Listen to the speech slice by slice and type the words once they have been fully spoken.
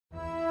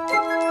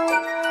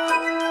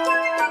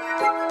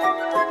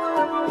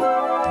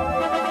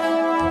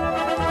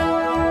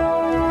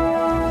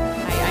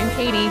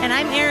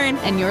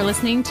Erin. And you're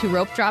listening to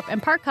Rope Drop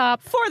and Park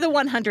Hop For the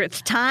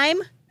 100th time.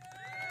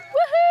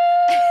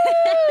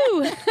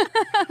 Woohoo!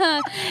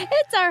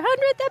 It's our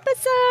 100th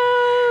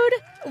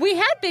episode. We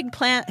had big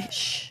plans.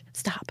 Shh,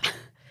 stop.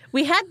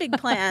 We had big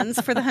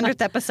plans for the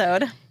 100th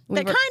episode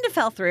that kind of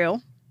fell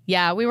through.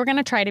 Yeah, we were going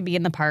to try to be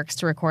in the parks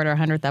to record our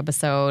 100th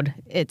episode.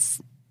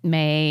 It's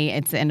May.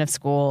 It's the end of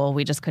school.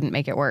 We just couldn't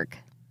make it work.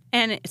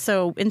 And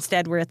so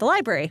instead we're at the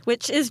library,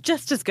 which is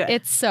just as good.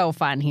 It's so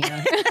fun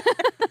here.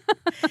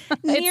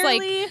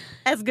 Nearly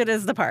as good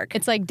as the park.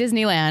 It's like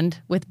Disneyland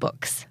with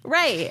books.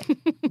 Right.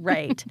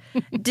 Right.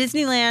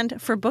 Disneyland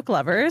for book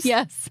lovers.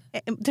 Yes.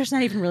 There's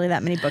not even really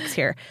that many books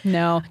here.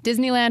 No.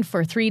 Disneyland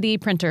for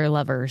 3D printer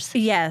lovers.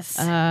 Yes.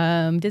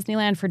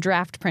 Disneyland for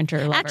draft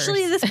printer lovers.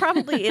 Actually, this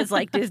probably is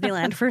like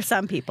Disneyland for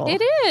some people.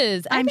 It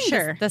is. I'm I think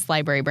sure. This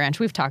library branch,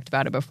 we've talked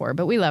about it before,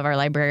 but we love our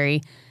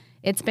library.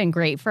 It's been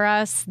great for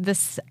us.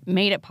 This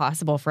made it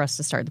possible for us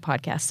to start the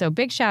podcast. So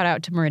big shout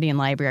out to Meridian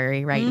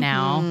Library right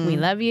now. We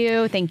love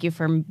you. Thank you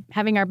for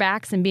having our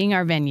backs and being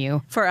our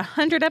venue. For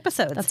 100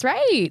 episodes. That's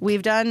right.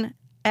 We've done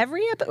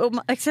every episode,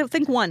 except I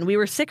think one. We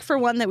were sick for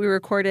one that we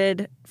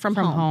recorded from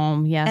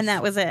home. Yes. And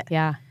that was it.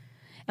 Yeah.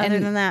 Other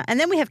than that. And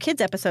then we have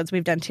kids episodes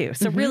we've done too.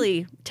 So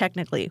really,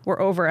 technically,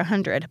 we're over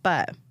 100,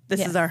 but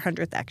this is our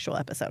 100th actual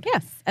episode.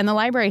 Yes. And the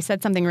library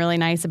said something really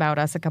nice about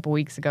us a couple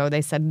weeks ago.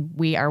 They said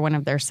we are one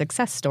of their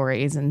success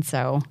stories. And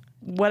so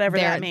whatever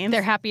that means.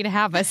 They're happy to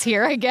have us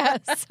here, I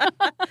guess.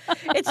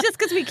 It's just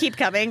because we keep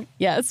coming.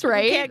 Yes,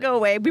 right? We can't go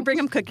away. We bring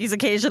them cookies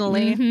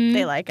occasionally.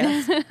 They like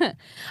us.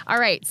 All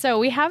right. So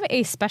we have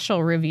a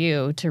special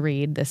review to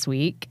read this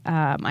week.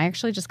 I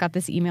actually just got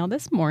this email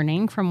this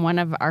morning from one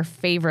of our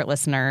favorite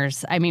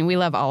listeners. I mean, we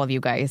love all of you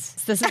guys.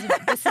 This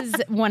is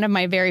one of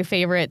my very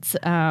favorites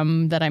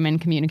that I'm in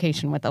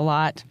communication with a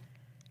lot.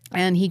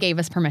 And he gave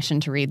us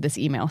permission to read this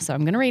email, so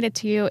I'm going to read it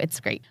to you. It's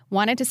great.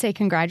 Wanted to say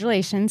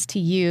congratulations to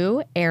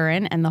you,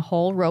 Erin, and the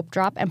whole Rope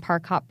Drop and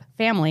Park Hop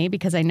family,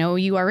 because I know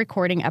you are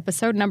recording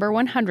episode number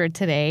 100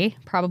 today,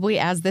 probably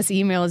as this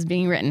email is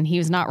being written. He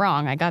was not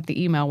wrong. I got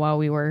the email while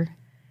we were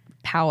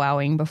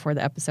powwowing before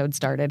the episode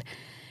started.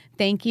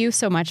 Thank you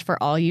so much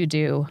for all you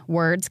do.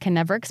 Words can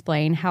never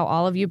explain how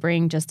all of you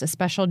bring just a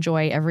special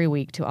joy every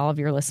week to all of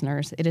your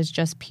listeners. It is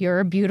just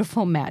pure,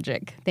 beautiful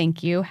magic.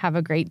 Thank you. Have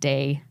a great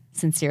day.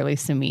 Sincerely,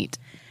 Sumit.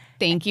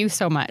 Thank you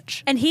so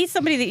much. And he's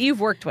somebody that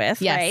you've worked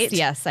with, yes, right?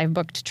 Yes, I've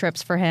booked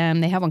trips for him.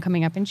 They have one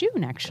coming up in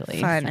June,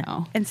 actually. Fun.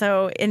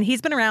 So. And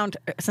he's been around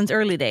since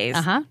early days.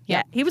 Uh-huh.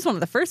 Yeah. He was one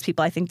of the first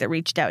people, I think, that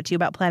reached out to you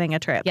about planning a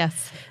trip.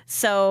 Yes.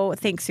 So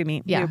thanks,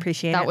 Sumi. Yeah. We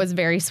appreciate it. That was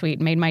very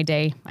sweet. Made my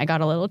day. I got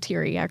a little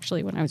teary,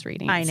 actually, when I was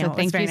reading. I know. So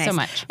thank you so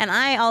much. And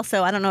I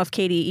don't know if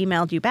Katie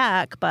emailed you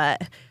back,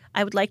 but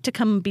I would like to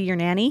come be your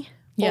nanny.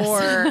 Yes.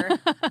 Or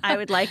I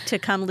would like to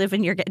come live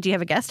in your... Do you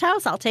have a guest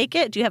house? I'll take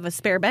it. Do you have a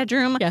spare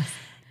bedroom? Yes.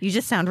 You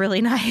just sound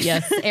really nice.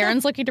 Yes.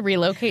 Erin's looking to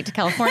relocate to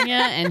California,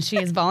 and she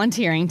is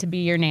volunteering to be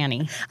your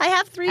nanny. I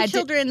have 3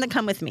 children that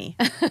come with me.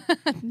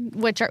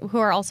 Who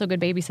are also good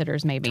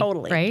babysitters, maybe.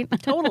 Totally. Right?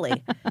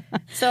 Totally.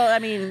 So, I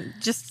mean,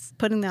 just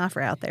putting the offer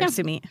out there,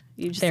 Sumi.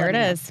 You just there it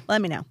is.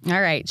 Let me know.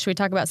 All right. Should we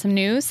talk about some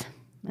news?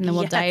 And then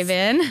we'll dive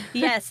in.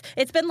 Yes.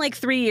 It's been like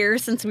 3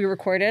 years since we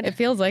recorded. It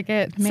feels like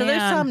it. Man. So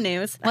there's some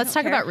news. Let's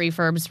talk about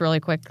refurbs really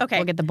quick. Okay.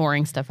 We'll get the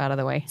boring stuff out of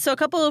the way. So a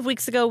couple of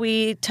weeks ago,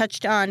 we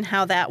touched on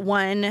how that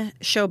one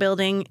show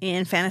building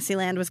in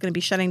Fantasyland was going to be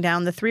shutting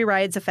down. The 3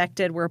 rides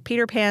affected were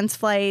Peter Pan's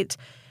Flight,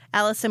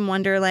 Alice in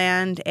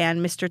Wonderland,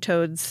 and Mr.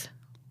 Toad's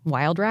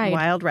Wild Ride.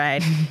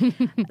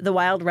 The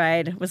Wild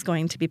Ride was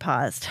going to be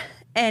paused.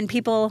 And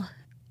people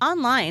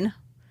online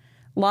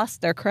lost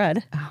their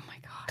crud. Oh, my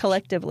God.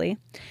 Collectively.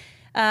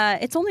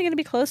 It's only going to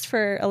be closed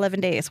for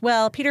 11 days.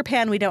 Well, Peter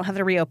Pan, we don't have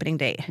the reopening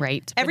date.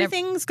 Right.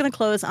 Everything's going to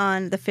close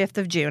on the 5th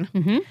of June.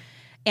 Mm-hmm.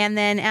 And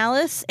then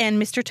Alice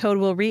and Mr. Toad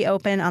will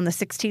reopen on the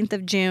 16th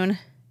of June.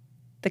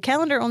 The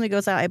calendar only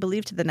goes out, I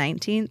believe, to the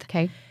 19th.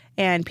 Okay.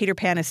 And Peter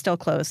Pan is still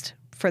closed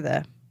for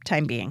the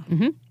time being.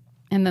 Mm-hmm.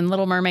 And then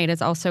Little Mermaid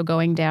is also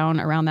going down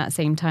around that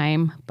same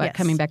time, but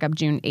coming back up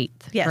June 8th.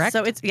 Yes. Correct?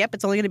 So it's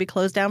only going to be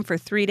closed down for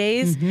 3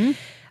 days. Mm-hmm.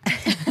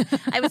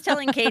 I was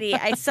telling Katie,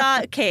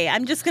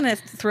 I'm just going to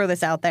throw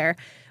this out there.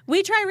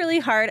 We try really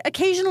hard.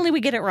 Occasionally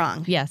we get it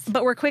wrong. Yes.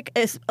 But we're quick,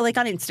 like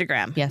on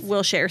Instagram. Yes.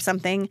 We'll share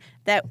something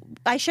that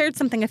I shared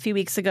something a few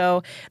weeks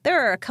ago.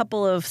 There are a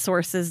couple of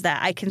sources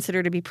that I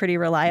consider to be pretty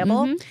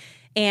reliable. Mm-hmm.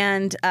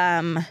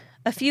 And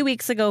a few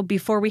weeks ago,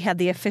 before we had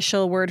the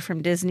official word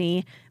from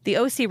Disney, the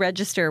OC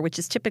Register, which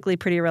is typically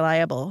pretty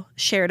reliable,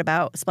 shared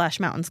about Splash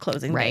Mountain's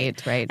closing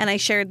date. Right. And I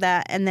shared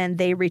that, and then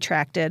they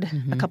retracted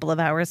a couple of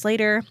hours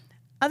later.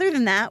 Other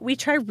than that, we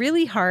try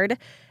really hard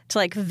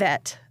to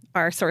vet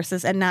our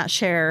sources and not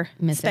share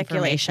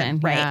speculation.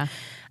 Right. Yeah.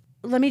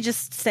 Let me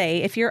just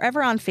say, if you're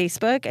ever on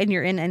Facebook and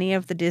you're in any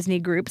of the Disney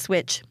groups,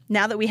 which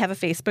now that we have a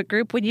Facebook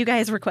group, when you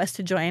guys request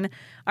to join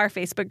our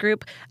Facebook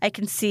group, I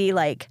can see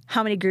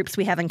how many groups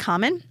we have in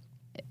common.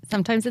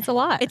 Sometimes it's a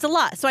lot. It's a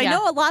lot. So I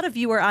know a lot of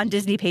you are on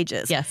Disney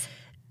pages. Yes.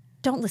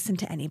 don't listen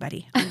to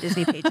anybody on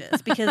Disney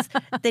pages because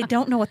they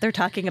don't know what they're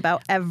talking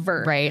about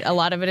ever. Right. A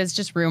lot of it is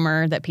just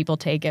rumor that people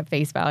take at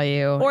face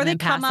value. Or and they then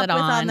come pass up it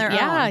with on on their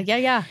own.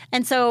 Yeah.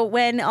 And so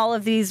when all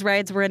of these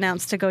rides were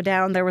announced to go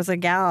down, there was a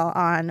gal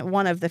on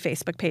one of the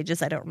Facebook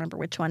pages, I don't remember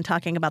which one,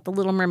 talking about the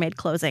Little Mermaid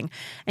closing.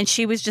 And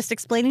she was just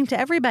explaining to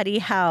everybody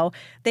how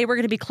they were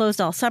going to be closed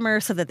all summer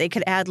so that they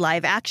could add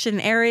live action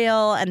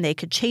Ariel and they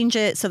could change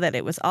it so that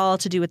it was all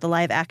to do with the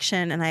live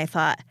action. And I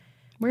thought,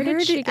 Where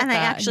did she get and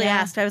that? I actually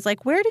asked, I was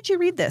like, where did you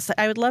read this?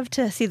 I would love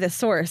to see the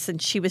source.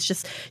 And she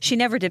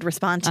never did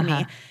respond to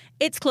me.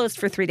 It's closed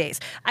for 3 days.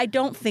 I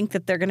don't think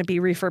that they're going to be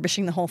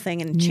refurbishing the whole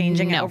thing and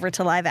changing it over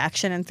to live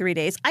action in 3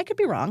 days. I could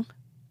be wrong.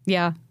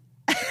 Yeah.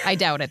 I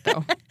doubt it,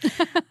 though.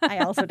 I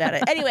also doubt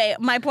it. Anyway,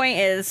 my point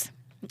is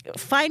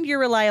find your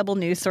reliable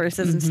news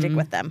sources and stick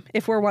with them.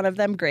 If we're one of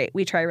them, great.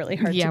 We try really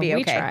hard to be okay.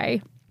 We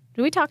try.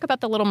 Did we talk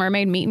about the Little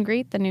Mermaid meet and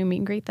greet, the new meet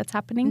and greet that's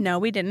happening? No,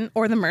 we didn't.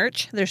 Or the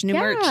merch. There's new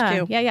merch,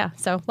 too. Yeah.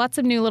 So lots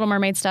of new Little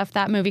Mermaid stuff.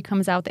 That movie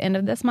comes out the end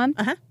of this month.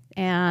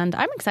 And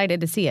I'm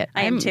excited to see it.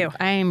 I am, too.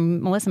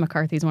 Melissa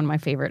McCarthy is one of my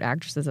favorite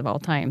actresses of all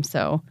time.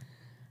 So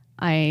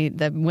when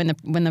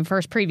the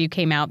first preview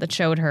came out that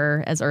showed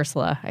her as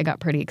Ursula, I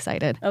got pretty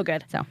excited. Oh,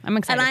 good. So I'm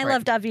excited. And I for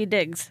love it. David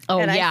Diggs. Oh,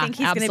 and yeah, I think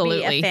he's going to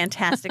be a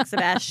fantastic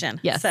Sebastian.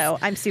 Yes. So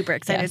I'm super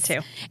excited, too.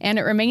 And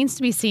it remains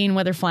to be seen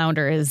whether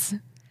Flounder is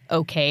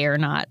okay or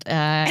not.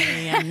 I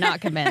am not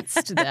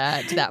convinced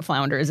that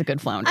Flounder is a good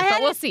Flounder, but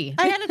we'll see.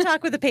 I had a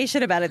talk with a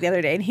patient about it the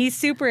other day, and he's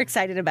super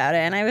excited about it.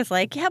 And I was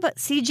like, yeah, but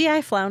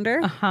CGI Flounder?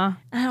 I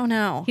don't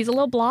know. He's a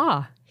little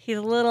blah. He's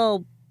a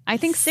little, I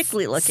think,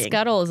 sickly looking.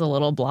 Scuttle is a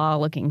little blah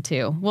looking,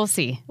 too. We'll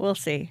see. We'll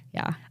see.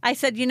 Yeah. I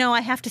said,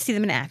 I have to see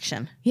them in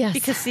action. Yes.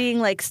 Because seeing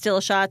like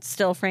still shots,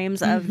 still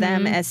frames of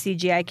them as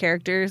CGI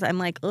characters, I'm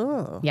like,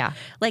 oh. Yeah.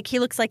 Like he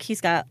looks like he's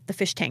got the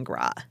fish tank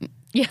raw.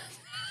 Yeah.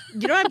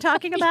 You know what I'm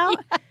talking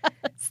about?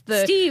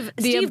 Yes.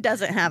 Steve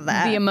doesn't have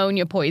that. The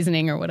ammonia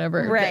poisoning or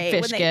whatever that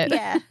fish get.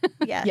 Yeah.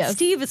 Yes.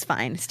 Steve is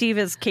fine. Steve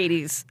is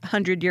Katie's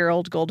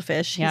 100-year-old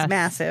goldfish. He's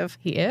massive.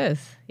 He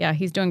is. Yeah,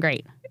 he's doing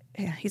great.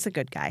 Yeah, he's a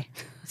good guy,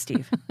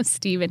 Steve.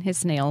 Steve and his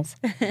snails.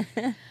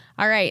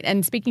 All right.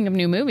 And speaking of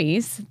new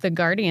movies, the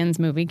Guardians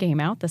movie came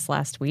out this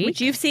last week.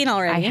 Which you've seen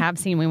already. I have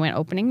seen. We went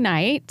opening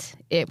night.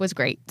 It was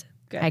great.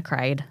 Good. I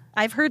cried.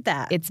 I've heard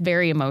that. It's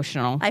very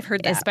emotional. I've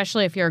heard that.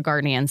 Especially if you're a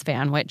Guardians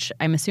fan, which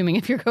I'm assuming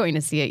if you're going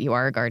to see it, you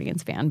are a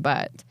Guardians fan,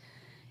 but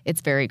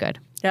it's very good.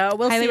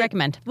 We'll highly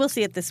recommend. We'll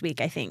see it this week,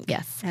 I think.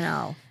 Yes. And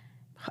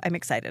I'm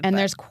excited. And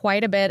there's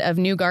quite a bit of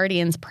new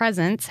Guardians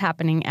presents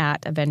happening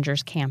at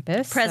Avengers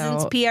Campus.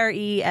 Presents,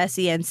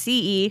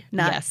 PRESENCE,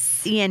 not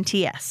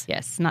ENTS.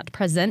 Yes, not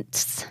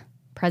presents.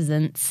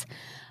 Presents.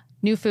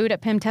 New food at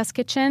Pym Test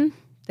Kitchen.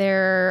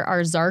 There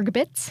are Zarg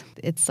bits.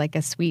 It's like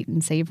a sweet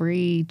and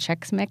savory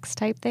Chex Mix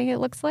type thing, it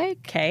looks like.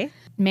 Okay.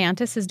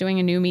 Mantis is doing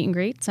a new meet and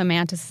greet. So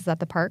Mantis is at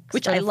the park.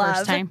 Which for I the love.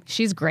 First time.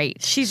 She's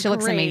great. She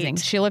looks great. amazing.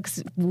 She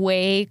looks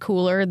way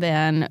cooler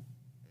than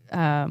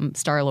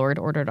Star-Lord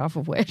ordered off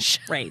of Wish.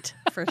 Right,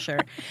 for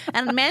sure.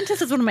 And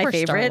Mantis is one of my Poor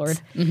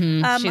favorites.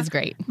 Mm-hmm. She's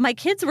great. My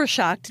kids were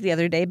shocked the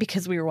other day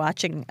because we were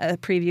watching a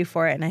preview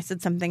for it and I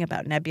said something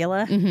about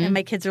Nebula. And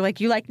my kids are like,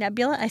 you like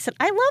Nebula? I said,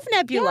 I love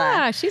Nebula.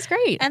 Yeah, she's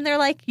great. And they're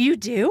like, you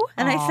do?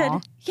 And I Aw.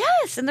 said,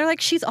 yes. And they're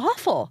like, she's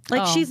awful.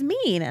 Like, she's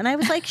mean. And I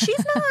was like,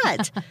 she's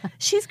not.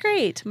 She's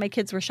great. My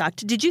kids were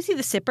shocked. Did you see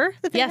the Sipper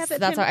that they Yes, have at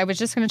that's Pym? what I was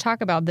just going to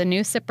talk about. The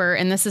new Sipper,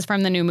 and this is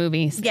from the new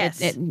movie.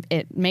 Yes.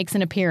 It makes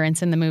an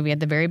appearance in the movie at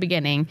the very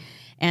beginning,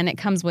 and it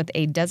comes with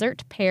a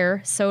desert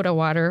pear soda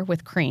water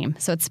with cream.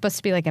 So it's supposed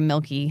to be like a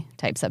milky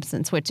type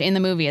substance, which in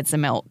the movie it's a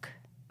milk.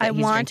 I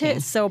want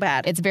it so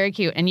bad. It's very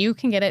cute, and you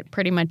can get it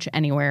pretty much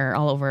anywhere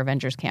all over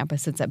Avengers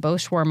Campus. It's at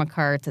both shawarma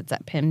carts. It's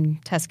at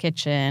Pym Test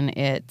Kitchen.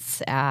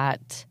 It's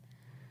at,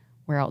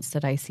 where else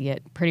did I see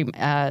it?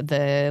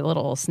 The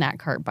little snack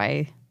cart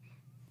by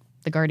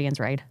the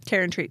Guardians ride.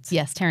 Terran Treats.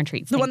 Yes, Terran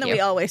Treats. The one that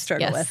we always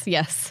struggle with.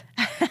 Yes.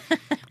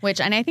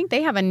 And I think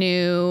they have a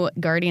new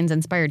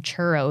Guardians-inspired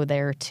churro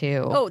there,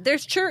 too. Oh,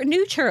 there's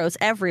new churros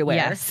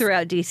everywhere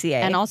throughout DCA.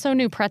 And also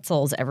new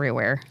pretzels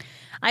everywhere.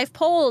 I've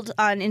polled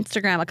on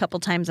Instagram a couple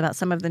times about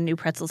some of the new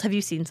pretzels. Have you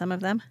seen some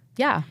of them?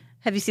 Yeah.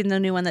 Have you seen the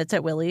new one that's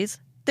at Willie's?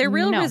 They're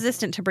real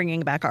resistant to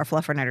bringing back our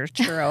Fluffernutters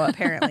churro,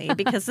 apparently,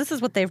 because this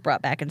is what they've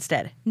brought back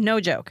instead. No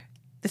joke.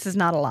 This is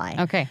not a lie.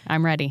 Okay,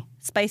 I'm ready.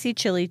 Spicy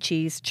chili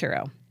cheese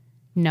churro.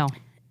 No.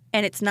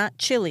 And it's not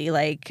chili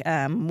like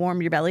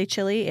warm your belly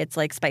chili. It's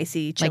like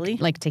spicy chili.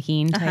 Like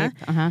tahini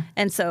type.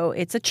 And so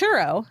it's a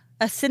churro,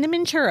 a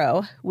cinnamon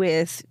churro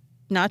with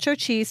nacho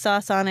cheese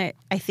sauce on it.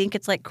 I think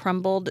it's like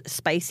crumbled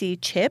spicy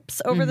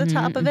chips over the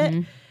top of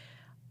it.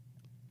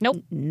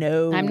 Nope.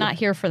 No. I'm not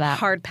here for that.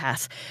 Hard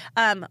pass.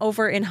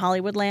 Over in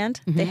Hollywoodland,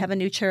 they have a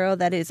new churro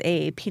that is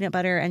a peanut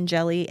butter and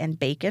jelly and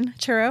bacon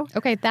churro.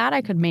 Okay, that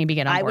I could maybe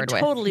get on I board would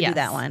with. totally do Yes.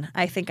 that one.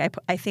 I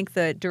think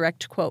the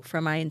direct quote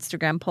from my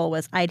Instagram poll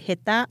was, I'd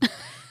hit that.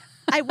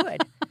 I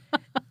would.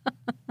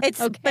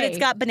 But it's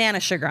got banana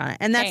sugar on it,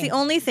 and that's the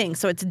only thing.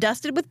 So it's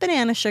dusted with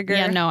banana sugar.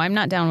 Yeah, no, I'm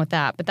not down with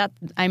that. But that's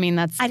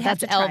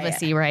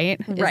Elvis-y, right?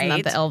 Right. Isn't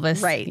that the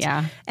Elvis? Right.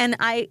 Yeah. And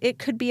it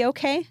could be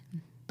okay,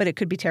 but it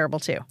could be terrible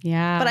too.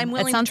 Yeah. But I'm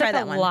willing to try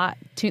that one. It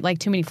sounds like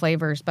too many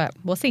flavors, but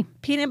we'll see.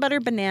 Peanut butter,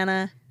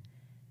 banana,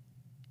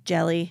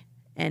 jelly,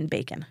 and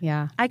bacon.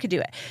 Yeah. I could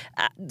do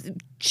it.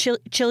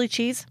 Chili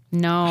cheese?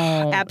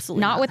 No.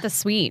 Absolutely not not. with the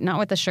sweet, not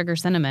with the sugar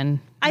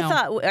cinnamon. I No.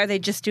 thought, are they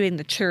just doing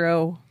the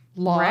churro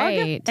log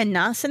Right. and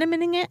not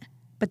cinnamoning it?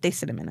 But they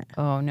cinnamon it.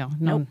 Oh, no.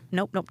 Nope.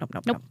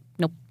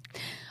 Nope.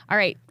 All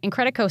right.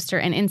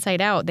 Incredicoaster and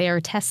Inside Out, they are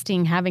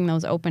testing having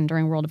those open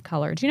during World of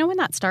Color. Do you know when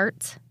that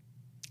starts?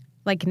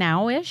 Like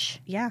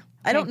now-ish? Yeah.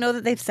 I don't know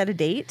that they've set a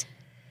date.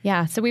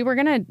 Yeah. So we were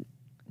going to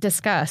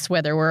discuss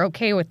whether we're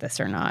okay with this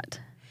or not.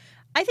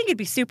 I think it'd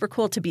be super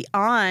cool to be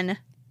on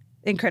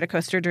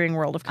Incredicoaster during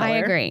World of Color. I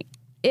agree.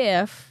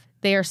 If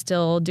they are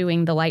still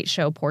doing the light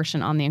show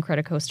portion on the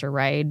Incredicoaster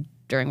ride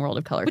during World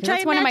of Color. Which I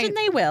imagine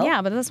they will.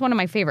 Yeah, but that's one of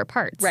my favorite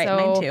parts. Right,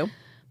 mine too.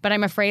 But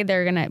I'm afraid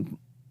they're going to...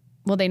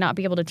 Will they not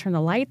be able to turn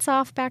the lights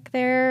off back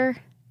there?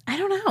 I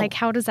don't know. Like,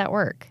 how does that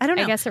work? I don't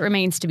know. I guess it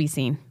remains to be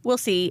seen. We'll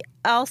see.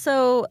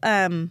 Also,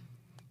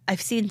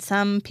 I've seen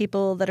some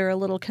people that are a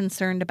little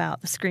concerned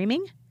about the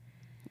screaming.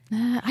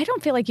 I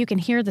don't feel like you can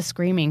hear the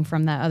screaming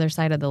from the other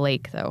side of the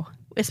lake, though.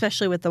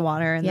 Especially with the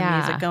water and the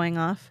music going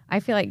off. I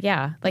feel like,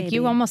 like Maybe.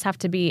 you almost have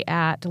to be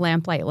at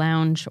Lamplight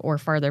Lounge or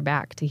farther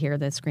back to hear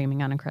the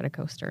screaming on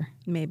Incredicoaster.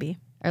 Maybe.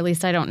 Or at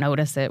least I don't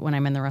notice it when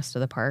I'm in the rest of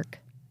the park.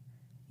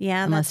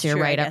 Yeah, Unless that's you're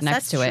true, right I up guess. next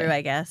That's to it. true,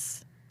 I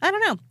guess. I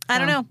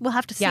don't know. We'll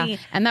have to see. Yeah,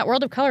 and that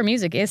World of Color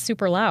music is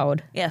super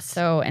loud. Yes.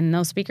 So, and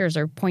those speakers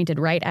are pointed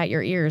right at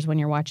your ears when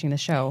you're watching the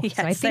show. Yes,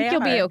 so I think they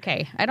you'll be are.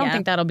 okay. I don't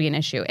think that'll be an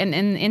issue. And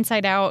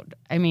Inside Out,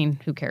 I mean,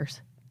 who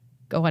cares?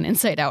 Go on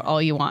Inside Out all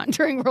you want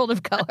during World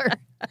of Color.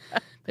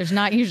 There's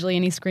not usually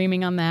any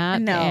screaming on that.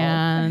 No.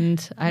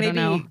 And I don't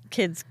know. Maybe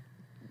kids,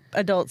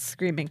 adults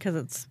screaming because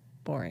it's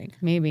boring.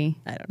 Maybe.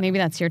 I don't know. Maybe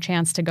that's your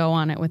chance to go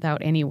on it without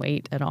any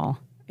wait at all.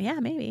 Yeah,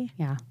 maybe.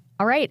 Yeah.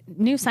 All right.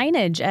 New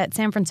signage at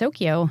San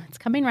Francisco. It's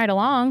coming right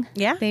along.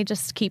 Yeah. They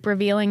just keep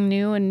revealing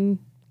new and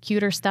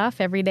cuter stuff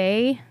every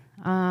day.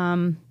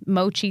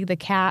 Mochi the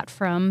cat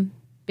from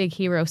Big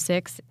Hero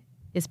 6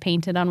 is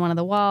painted on one of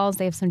the walls.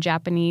 They have some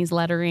Japanese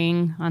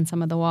lettering on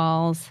some of the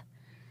walls.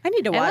 I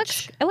need to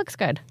watch. It looks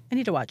good. I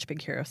need to watch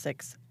Big Hero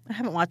 6. I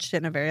haven't watched it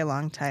in a very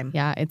long time.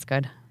 Yeah, it's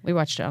good. We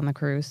watched it on the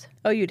cruise.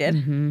 Oh, you did?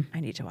 Mm-hmm. I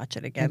need to watch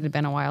it It again. had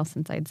been a while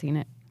since I'd seen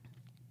it.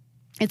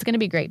 It's going to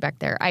be great back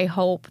there. I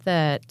hope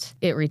that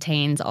it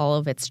retains all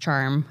of its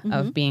charm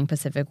of being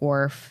Pacific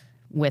Wharf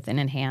with an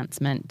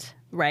enhancement,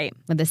 Right.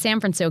 with the San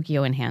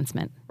Francisco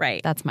enhancement.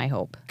 Right. That's my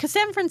hope. Because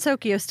San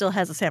Francisco still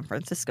has a San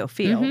Francisco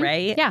feel,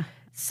 right? Yeah.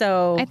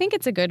 So I think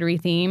it's a good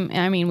retheme.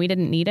 I mean, we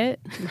didn't need it.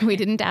 We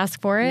didn't ask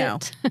for it. No.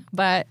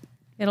 But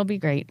it'll be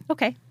great.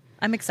 okay,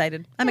 I'm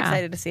excited. I'm Yeah.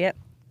 excited to see it.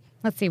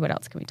 Let's see, what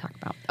else can we talk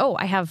about? Oh,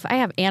 I have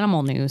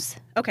animal news.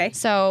 Okay.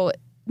 So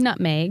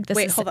Nutmeg. This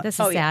Wait, is hold on. this is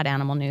Oh, yeah. sad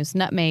animal news.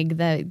 Nutmeg,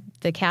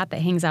 the cat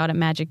that hangs out at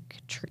Magic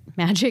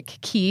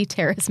Key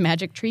Terrace,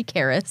 Magic Tree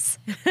Terrace.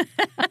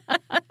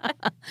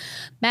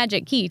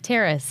 Magic Key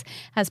Terrace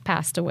has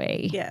passed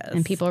away. Yes.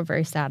 And people are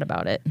very sad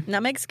about it.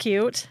 Nutmeg's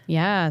cute.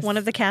 Yes. One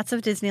of the cats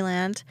of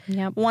Disneyland.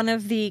 Yep. One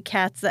of the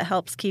cats that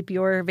helps keep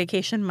your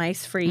vacation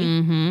mice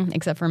free,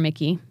 Except for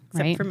Mickey.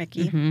 except right? for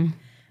Mickey.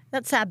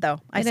 That's sad, though.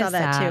 I It saw is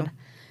that sad. too.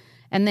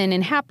 And then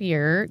in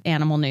happier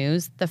animal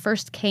news, the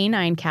first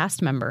canine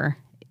cast member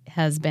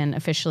is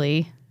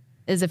officially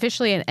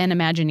an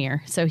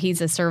Imagineer. So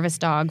he's a service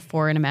dog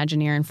for an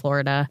Imagineer in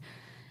Florida.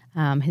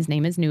 His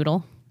name is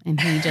Noodle, and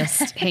he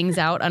just hangs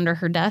out under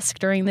her desk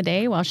during the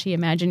day while she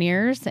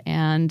Imagineers.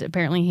 And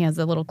apparently he has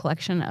a little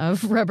collection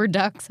of rubber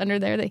ducks under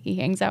there that he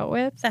hangs out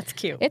with. That's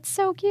cute. It's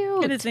so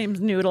cute. And his name's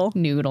Noodle.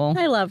 Noodle.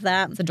 I love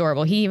that. It's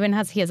adorable. He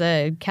has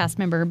a cast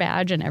member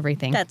badge and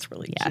everything. That's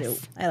really Yes. cute.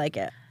 I like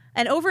it.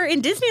 And over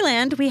in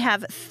Disneyland, we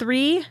have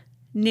 3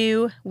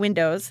 new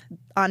windows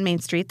on Main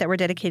Street that were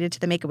dedicated to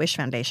the Make-A-Wish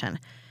Foundation.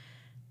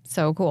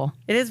 So cool.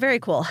 It is very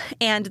cool.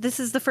 And this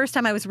is the first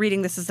time I was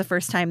reading, this is the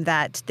first time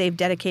that they've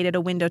dedicated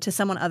a window to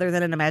someone other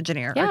than an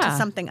Imagineer or to Yeah.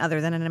 something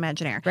other than an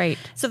Imagineer. Right.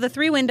 So the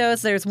 3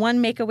 windows, there's one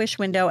Make-A-Wish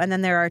window, and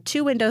then there are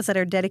 2 windows that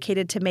are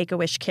dedicated to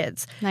Make-A-Wish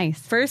kids. Nice.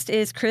 First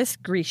is Chris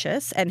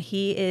Grecius, and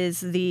he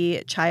is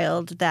the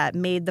child that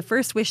made the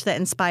first wish that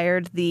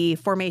inspired the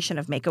formation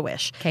of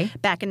Make-A-Wish Okay.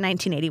 back in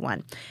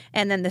 1981.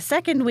 And then the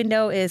second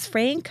window is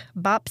Frank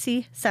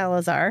Bopsy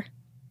Salazar.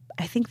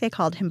 I think they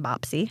called him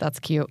Bopsy. That's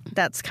cute.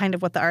 That's kind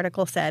of what the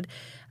article said.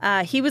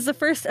 He was the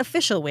first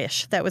official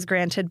wish that was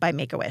granted by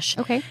Make-A-Wish.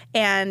 Okay.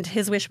 And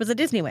his wish was a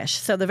Disney wish.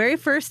 So the very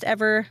first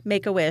ever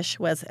Make-A-Wish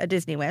was a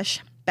Disney wish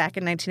back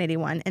in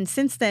 1981. And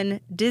since then,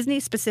 Disney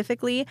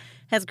specifically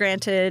has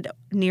granted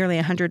nearly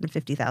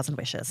 150,000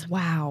 wishes.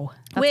 Wow.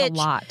 That's Which- a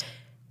lot.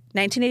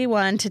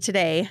 1981 to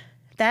today,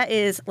 that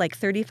is like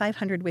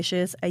 3,500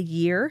 wishes a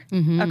year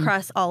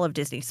across all of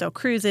Disney. So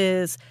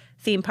cruises,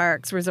 theme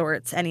parks,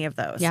 resorts, any of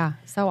those. Yeah.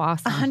 So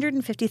awesome.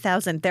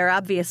 150,000. They're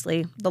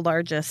obviously the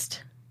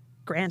largest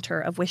granter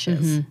of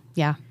wishes.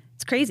 Yeah.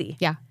 It's crazy.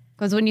 Yeah.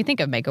 Because when you think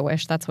of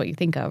Make-A-Wish, that's what you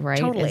think of, right?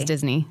 Totally. Is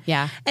Disney.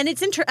 Yeah. And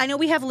it's I know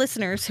we have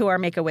listeners who are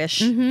Make-A-Wish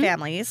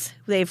families.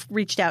 They've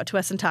reached out to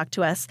us and talked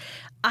to us.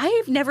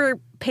 I've never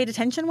paid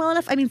attention well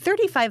enough. I mean,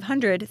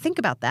 3,500, think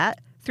about that.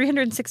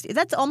 360,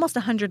 that's almost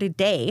 100 a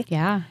day.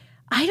 Yeah.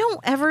 I don't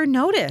ever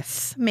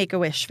notice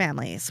Make-A-Wish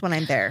families when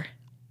I'm there.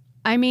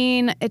 I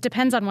mean, it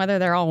depends on whether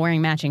they're all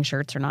wearing matching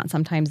shirts or not.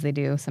 Sometimes they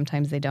do,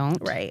 sometimes they don't.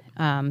 Right.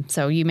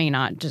 So you may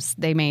not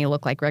they may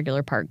look like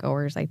regular park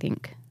goers, I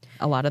think,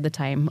 a lot of the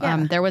time.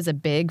 Yeah. There was a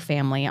big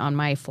family on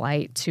my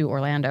flight to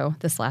Orlando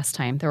this last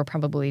time. There were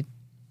probably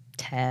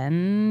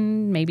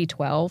 10, maybe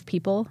 12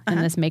 people in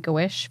this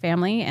Make-A-Wish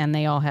family, and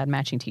they all had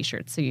matching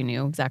T-shirts, so you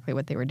knew exactly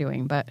what they were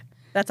doing. But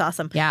That's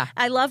awesome. Yeah.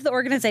 I love the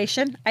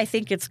organization. I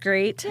think it's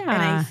great. Yeah. And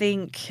I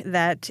think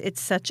that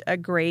it's such a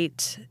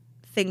great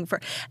thing for,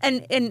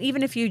 and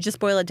even if you just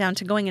boil it down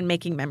to going and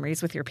making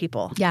memories with your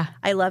people. Yeah.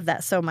 I love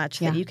that so much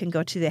that Yeah. you can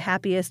go to the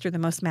happiest or the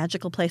most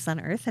magical place on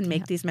earth and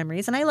make these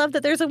memories. And I love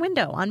that there's a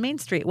window on Main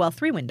Street. Well,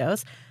 3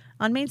 windows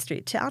on Main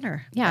Street to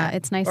honor. yeah, that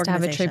it's nice to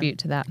have a organization. tribute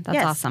to that. That's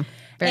Yes. awesome.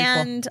 Very cool.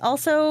 And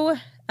also,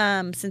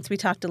 since we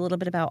talked a little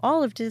bit about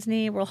all of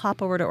Disney, we'll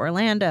hop over to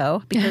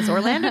Orlando because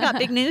Orlando got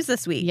big news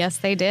this week. Yes,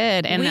 they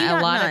did. And we a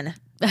got lot none.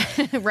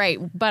 of right,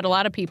 but a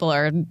lot of people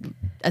are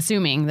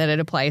assuming that it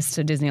applies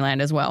to Disneyland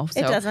as well. So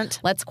It doesn't.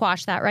 Let's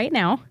quash that right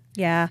now.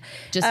 Yeah.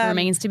 Just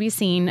remains to be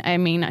seen. I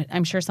mean,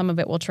 I'm sure some of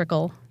it will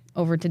trickle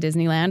over to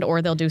Disneyland,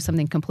 or they'll do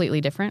something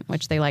completely different,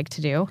 which they like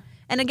to do.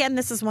 And again,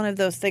 this is one of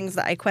those things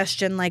that I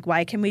question, like,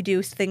 why can we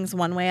do things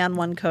one way on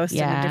one coast and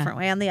Yeah. a different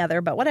way on the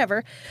other? But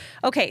whatever.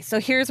 Okay, so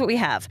here's what we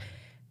have.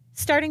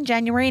 Starting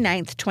January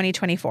 9th,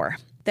 2024,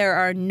 there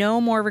are no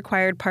more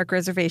required park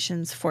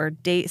reservations for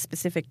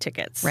date-specific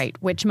tickets. Right,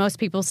 which most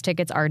people's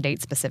tickets are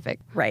date specific.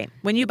 Right.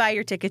 When you buy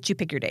your tickets, you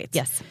pick your dates.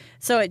 Yes.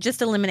 So it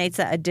just eliminates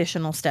that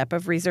additional step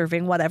of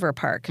reserving whatever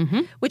park,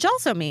 which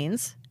also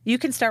means you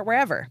can start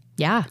wherever.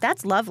 Yeah.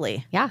 That's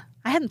lovely. Yeah.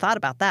 I hadn't thought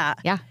about that.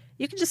 Yeah.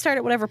 You can just start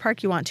at whatever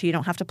park you want to. You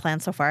don't have to plan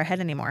so far ahead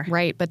anymore.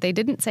 Right, but they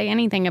didn't say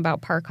anything about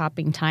park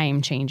hopping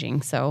time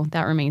changing, so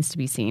that remains to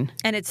be seen.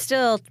 And it's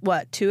still,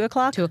 what, 2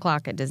 o'clock? 2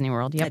 o'clock at Disney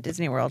World. Yep. At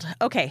Disney World.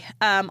 Okay.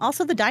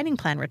 Also, the dining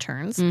plan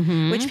returns,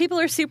 which people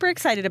are super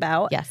excited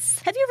about.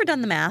 Yes. Have you ever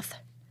done the math?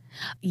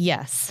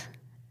 Yes,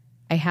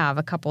 I have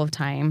a couple of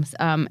times.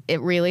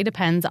 It really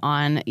depends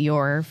on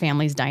your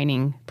family's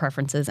dining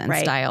preferences and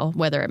Right. style,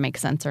 whether it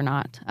makes sense or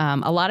not.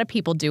 A lot of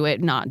people do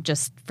it not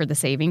just for the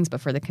savings,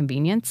 but for the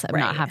convenience of Right.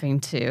 not having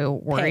to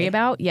worry Pay.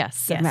 about.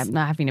 Yes, Yes.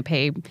 not having to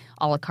pay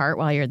a la carte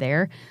while you're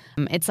there.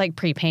 It's like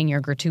prepaying your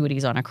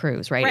gratuities on a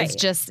cruise, right?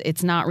 Right.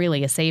 It's not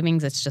really a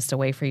savings. It's just a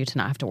way for you to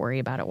not have to worry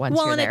about it once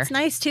Well, you're and there. it's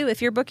nice, too,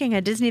 if you're booking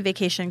a Disney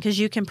vacation because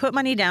you can put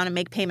money down and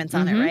make payments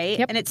on it, right?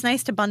 Yep. And it's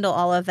nice to bundle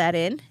all of that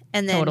in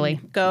and then Totally.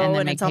 go, And and,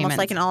 then make it's almost payments.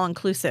 like an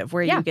all-inclusive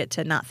where Yeah. you get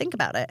to not think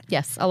about it.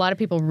 Yes, a lot of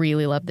people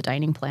really love the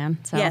dining plan.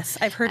 So. Yes,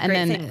 I've heard and great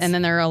then, things. And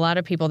then there are a lot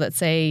of people that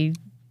say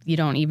you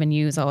don't even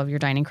use all of your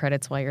dining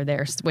credits while you're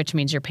there, which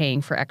means you're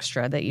paying for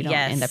extra that you don't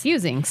Yes. end up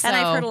using. So, And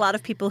I've heard a lot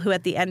of people who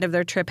at the end of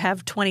their trip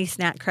have 20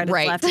 snack credits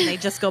Right. left and they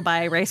just go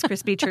buy Rice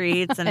Krispie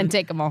treats and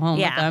take them all home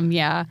Yeah. with them.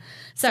 Yeah.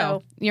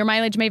 So your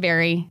mileage may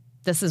vary.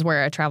 This is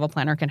where a travel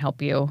planner can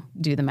help you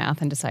do the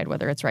math and decide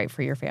whether it's right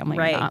for your family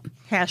or right, not.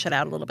 hash it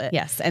out a little bit.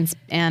 Yes,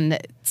 and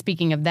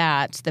speaking of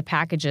that, the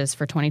packages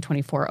for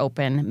 2024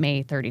 open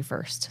May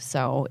 31st.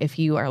 So if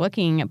you are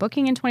looking at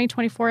booking in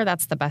 2024,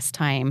 that's the best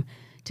time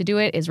to do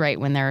it, is right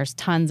when there's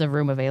tons of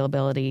room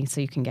availability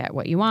so you can get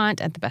what you want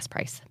at the best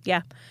price.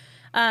 Yeah.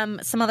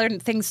 Some other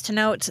things to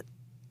note.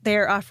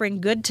 They're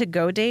offering good to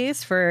go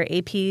days for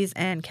APs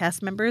and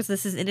cast members.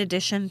 This is in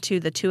addition to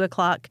the 2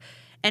 o'clock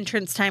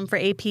entrance time for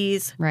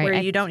APs Right. where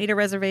you don't need a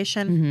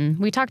reservation.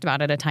 We talked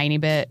about it a tiny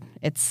bit.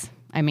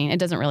 It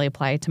doesn't really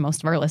apply to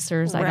most of our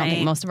listeners. I don't Right.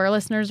 think most of our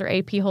listeners are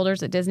AP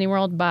holders at Disney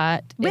World,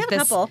 but We if have a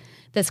couple.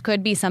 This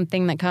could be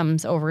something that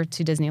comes over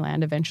to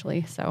Disneyland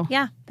eventually. So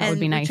Yeah. that would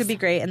be nice. Which would be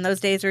great. And those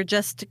days are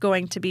just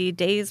going to be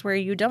days where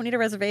you don't need a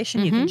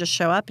reservation. You can just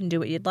show up and do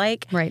what you'd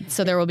like. Right.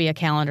 So there will be a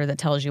calendar that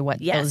tells you what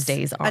those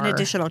days are. An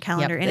additional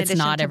calendar Yep, in it's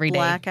addition not to every day.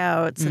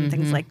 blackouts and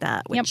things like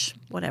that, which,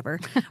 whatever.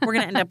 We're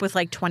going to end up with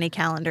like 20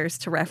 calendars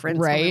to reference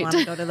when we Right. want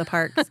to go to the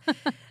parks.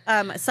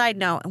 Side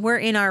note, we're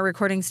in our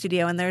recording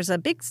studio and there's a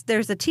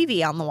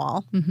TV on the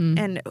wall.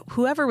 And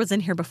whoever was in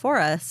here before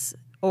us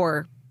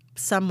or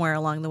somewhere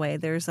along the way,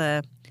 there's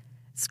a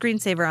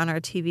screensaver on our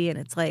TV and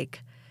it's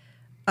like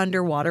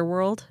underwater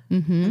world.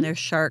 And there's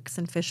sharks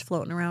and fish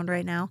floating around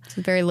right now. It's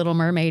a very Little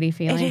Mermaidy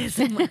feeling. It is.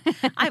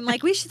 I'm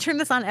like, we should turn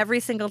this on every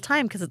single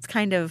time because it's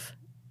kind of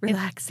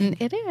relaxing.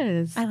 It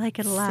is. I like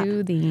it a lot.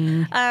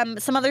 Soothing.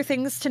 Some other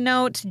things to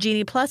note.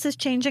 Genie Plus is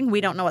changing.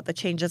 We don't know what the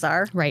changes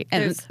are. Right.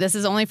 And There's this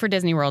is only for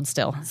Disney World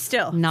still.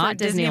 still not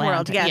for Disney Disneyland.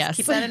 World. Yes, Yes.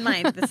 keep that in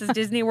mind. This is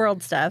Disney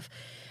World stuff.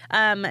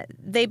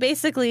 They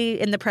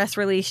basically, in the press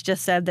release,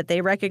 just said that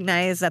they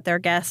recognize that their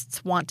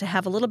guests want to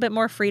have a little bit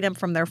more freedom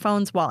from their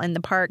phones while in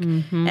the park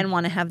and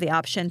want to have the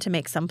option to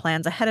make some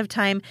plans ahead of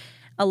time.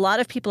 A lot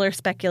of people are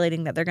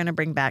speculating that they're going to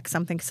bring back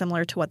something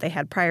similar to what they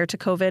had prior to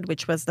COVID,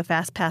 which was the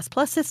Fast Pass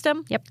Plus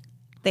system. Yep.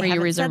 They Where you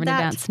haven't reserve said in that.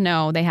 advance.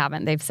 No, they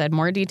haven't. They've said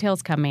more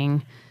details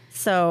coming.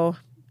 So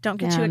don't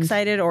get too And-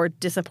 excited or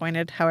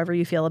disappointed, however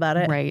you feel about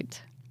it.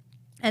 Right.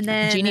 And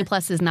then Genie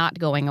Plus is not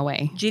going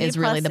away. Genie is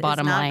really Plus the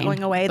bottom is not line.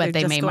 going away. But They're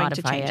they just may going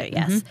modify to change it. it.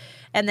 Mm-hmm. Yes.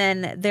 And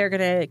then they're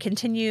going to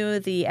continue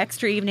the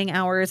extra evening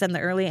hours and the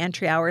early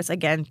entry hours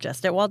again,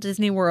 just at Walt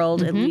Disney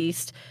World at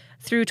least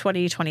through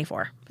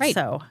 2024. Right.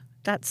 So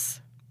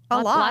that's a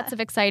lot. Lots of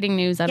exciting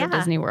news out of Yeah.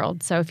 Disney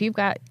World. So if you've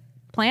got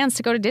plans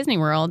to go to Disney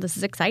World, this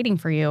is exciting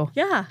for you.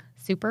 Yeah.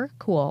 Super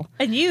cool.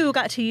 And you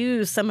got to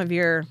use some of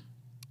your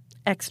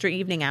extra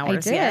evening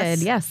hours. I did.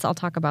 Yes. I'll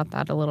talk about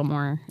that a little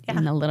more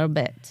in a little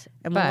bit.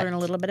 And we'll But- learn a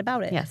little bit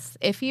about it. Yes.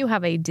 If you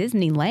have a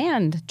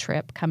Disneyland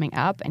trip coming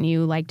up and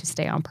you like to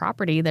stay on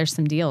property, there's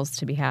some deals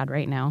to be had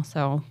right now.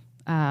 So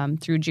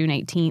through June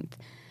 18th,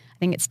 I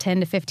think it's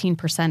 10 to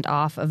 15%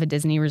 off of a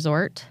Disney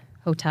resort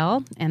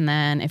hotel. And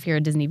then if you're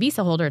a Disney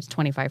Visa holder, it's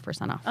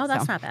 25% off. Oh,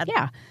 that's So, not bad.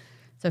 Yeah.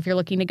 So if you're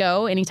looking to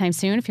go anytime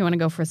soon, if you want to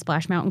go for a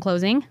Splash Mountain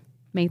closing,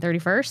 May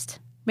 31st.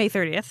 May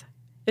 30th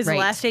is the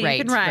last day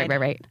you can ride.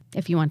 Right.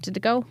 If you wanted to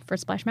go for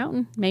Splash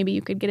Mountain, maybe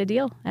you could get a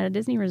deal at a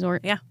Disney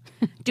resort. Yeah.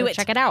 Do Go it.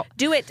 Check it out.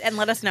 Do it and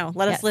let us know.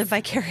 Let us Yes. live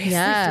vicariously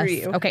Yes. through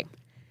you. Okay.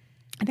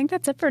 I think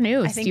that's it for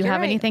news. think Do you you're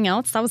have right. anything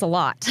else? That was a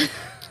lot.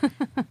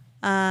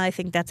 I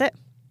think that's it.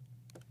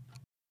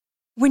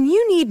 When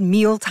you need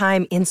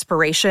mealtime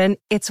inspiration,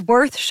 it's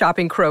worth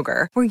shopping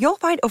Kroger, where you'll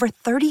find over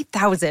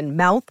 30,000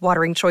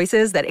 mouth-watering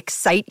choices that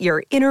excite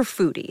your inner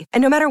foodie.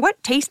 And no matter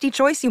what tasty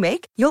choice you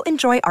make, you'll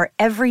enjoy our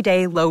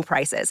everyday low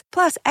prices,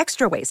 plus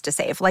extra ways to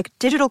save, like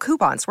digital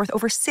coupons worth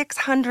over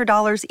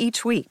 $600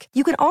 each week.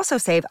 You can also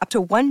save up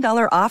to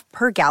 $1 off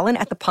per gallon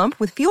at the pump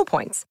with fuel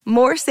points.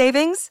 More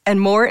savings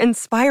and more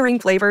inspiring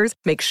flavors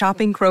make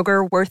shopping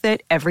Kroger worth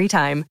it every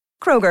time.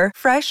 Kroger,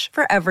 fresh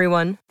for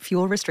everyone.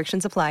 Fuel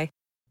restrictions apply.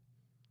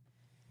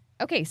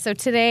 Okay, so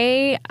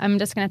today I'm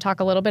just going to talk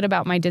a little bit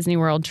about my Disney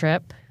World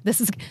trip.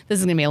 This is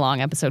going to be a long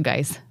episode,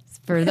 guys.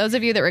 For those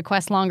of you that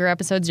request longer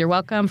episodes, you're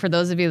welcome. For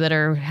those of you that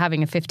are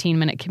having a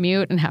 15-minute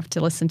commute and have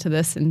to listen to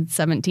this in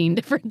 17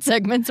 different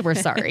segments, we're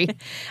sorry.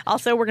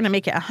 Also, we're going to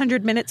make it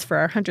 100 minutes for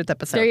our 100th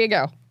episode. There you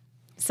go.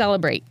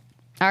 Celebrate.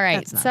 All right.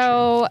 That's not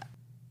So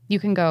you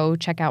can go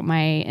check out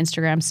my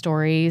Instagram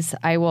stories.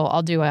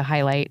 I'll do a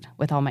highlight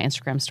with all my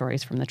Instagram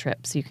stories from the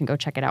trip, so you can go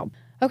check it out.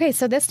 Okay,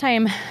 so this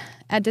time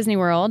at Disney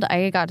World,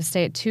 I got to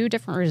stay at 2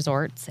 different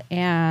resorts,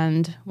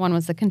 and one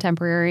was the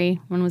Contemporary,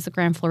 one was the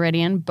Grand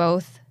Floridian,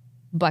 both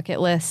bucket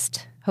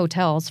list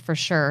hotels for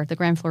sure. The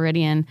Grand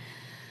Floridian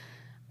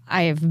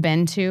I have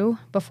been to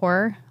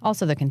before,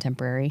 also the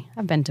Contemporary.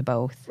 I've been to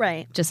both.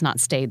 Right. Just not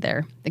stayed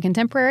there. The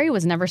Contemporary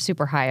was never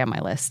super high on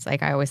my list.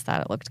 Like, I always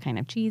thought it looked kind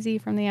of cheesy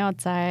from the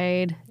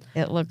outside.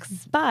 It looks...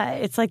 But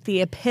it's like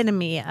the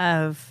epitome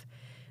of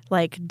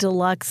like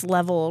deluxe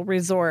level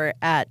resort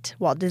at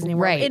Walt Disney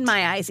World Right. in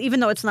my eyes, even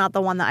though it's not the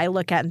one that I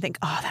look at and think,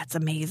 oh, that's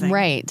amazing.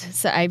 Right.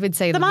 So I would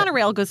say The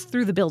monorail goes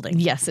through the building.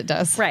 Yes, it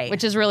does. Right.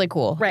 Which is really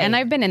cool. Right. And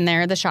I've been in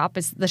there. The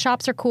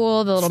shops are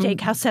cool. The little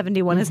Steakhouse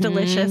 71 is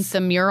delicious.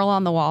 The mural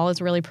on the wall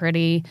is really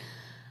pretty.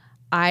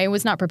 I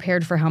was not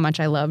prepared for how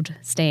much I loved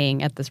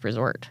staying at this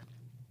resort.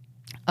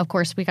 Of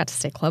course, we got to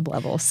stay club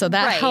level, so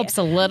that Right. helps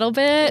a little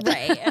bit.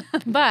 Right.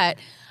 But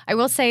I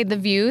will say the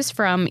views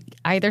from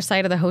either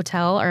side of the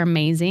hotel are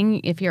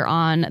amazing. If you're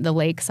on the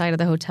lake side of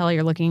the hotel,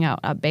 you're looking out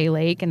at Bay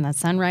Lake and the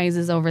sunrise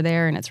is over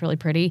there and it's really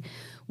pretty.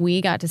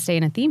 We got to stay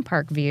in a theme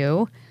park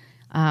view.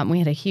 We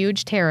had a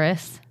huge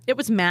terrace. It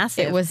was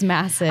massive. It was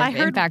massive. I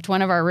heard- in fact,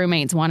 one of our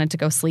roommates wanted to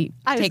go sleep,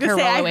 I was take gonna her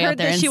say, I rollaway heard out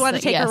there. that and she wanted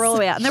to take her yes,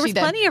 rollaway out, and there was she did.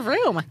 plenty of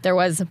room. There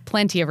was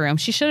plenty of room.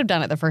 She should have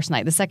done it the first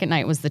night. The second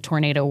night was the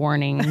tornado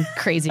warning,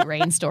 crazy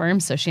rainstorm,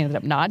 so she ended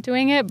up not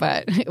doing it,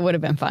 but it would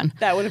have been fun.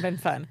 That would have been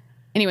fun.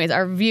 Anyways,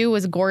 our view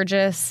was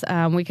gorgeous.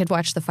 We could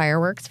watch the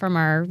fireworks from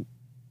our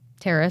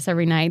terrace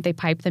every night. They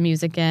pipe the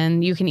music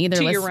in. You can either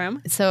To your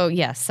room? So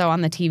yes, so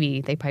on the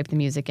TV they pipe the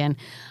music in.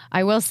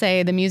 I will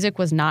say the music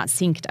was not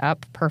synced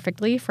up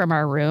perfectly from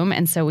our room,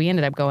 and so we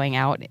ended up going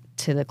out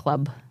to the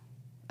club.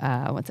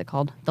 What's it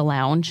called? The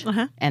lounge,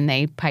 and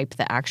they pipe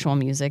the actual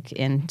music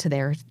into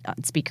their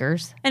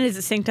speakers. And is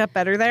it synced up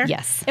better there?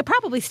 Yes. It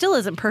probably still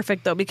isn't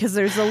perfect though, because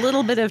there's a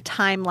little bit of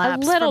time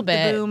lapse little from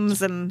bit, the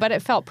booms and But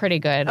it felt pretty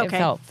good. Okay.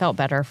 It felt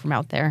better from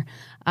out there.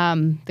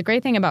 The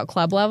great thing about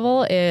club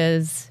level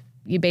is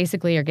you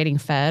basically are getting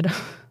fed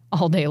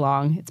all day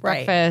long. It's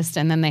Right. breakfast,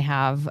 and then they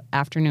have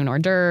afternoon hors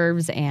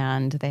d'oeuvres,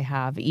 and they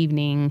have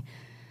evening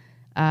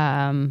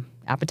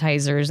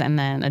appetizers, and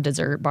then a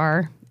dessert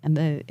bar in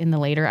the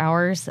later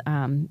hours.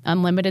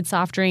 Unlimited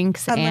soft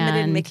drinks.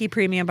 unlimited and, Mickey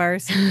premium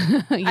bars.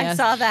 I Yes.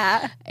 saw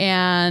that.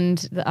 And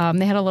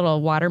they had a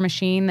little water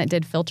machine that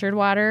did filtered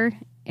water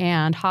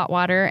and hot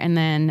water, and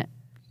then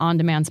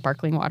on-demand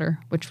sparkling water,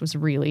 which was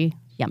really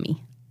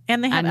yummy.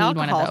 And they have I need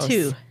one of alcohol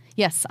those. too.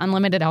 Yes,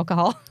 unlimited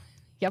alcohol.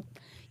 Yep.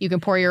 You can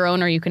pour your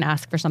own or you can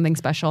ask for something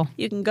special.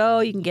 You can go,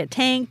 you can get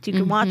tanked, you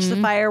can watch the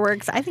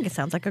fireworks. I think it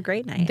sounds like a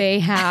great night. They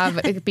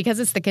have, because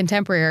it's the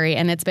Contemporary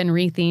and it's been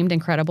rethemed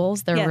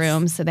Incredibles, their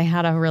rooms. So they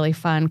had a really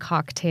fun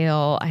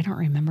cocktail. I don't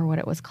remember what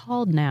it was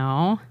called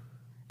now.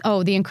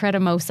 Oh, the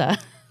Incredimosa.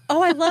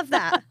 Oh, I love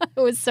that. It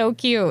was so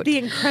cute.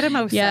 The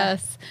Incredimosa.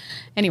 Yes.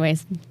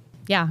 Anyways,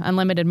 yeah,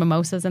 unlimited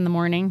mimosas in the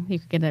morning. You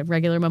could get a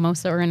regular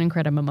mimosa or an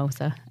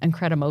Incredimosa.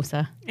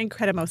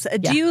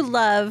 Incredimosa. Do you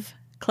love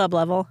Club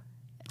Level?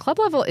 Club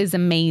Level is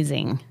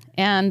amazing.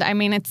 And I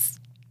mean, it's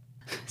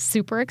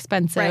super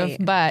expensive, Right.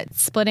 but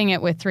splitting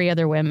it with 3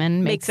 other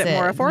women Makes it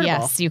more affordable.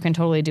 Yes, you can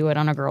totally do it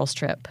on a girl's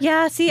trip.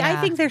 Yeah, see, I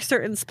Yeah. think there's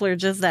certain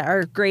splurges that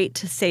are great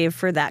to save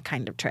for that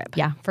kind of trip.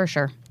 Yeah, for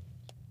sure.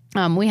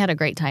 We had a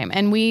great time.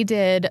 And we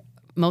did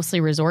mostly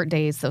resort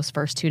days those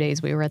first 2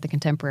 days we were at the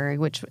Contemporary,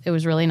 which it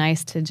was really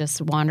nice to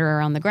just wander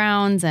around the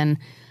grounds. And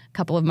a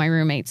couple of my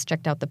roommates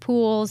checked out the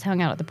pools,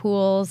 hung out at the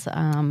pools.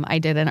 I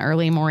did an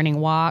early morning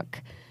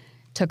walk,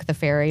 took the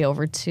ferry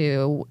over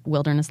to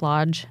Wilderness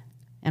Lodge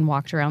and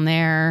walked around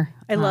there.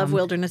 I love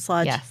Wilderness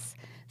Lodge. Yes.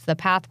 So the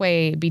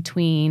pathway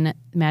between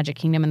Magic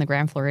Kingdom and the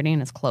Grand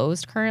Floridian is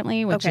closed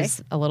currently, which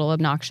is a little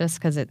obnoxious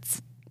because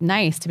it's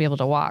nice to be able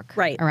to walk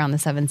around the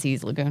Seven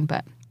Seas Lagoon,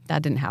 but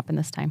that didn't happen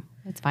this time.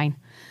 It's fine.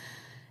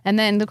 And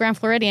then the Grand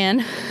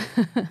Floridian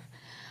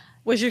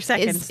was your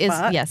second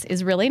spot.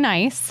 is really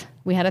nice.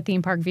 We had a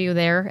theme park view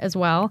there as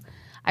well.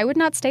 I would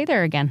not stay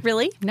there again.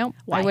 Really? Nope.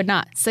 Why? I would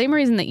not. Same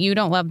reason that you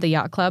don't love the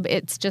yacht club.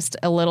 It's just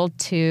a little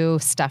too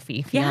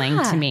stuffy feeling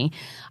to me.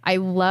 I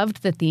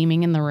loved the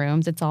theming in the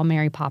rooms. It's all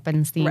Mary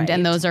Poppins themed,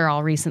 and those are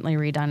all recently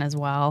redone as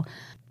well.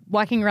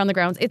 Walking around the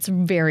grounds, it's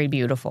very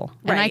beautiful,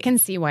 and I can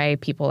see why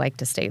people like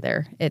to stay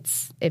there. It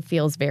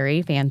feels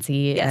very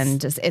fancy and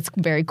just it's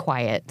very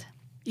quiet.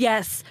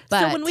 Yes.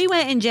 But- so when we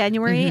went in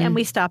January and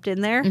we stopped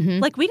in there,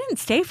 like we didn't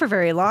stay for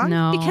very long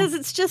No. because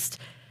it's just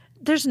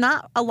there's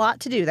not a lot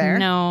to do there.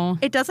 No.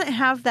 It doesn't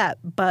have that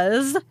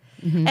buzz.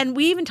 And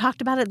we even talked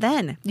about it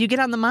then. You get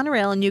on the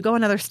monorail and you go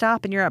another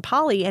stop and you're at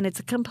Poly and it's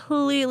a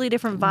completely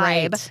different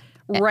vibe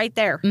right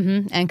there.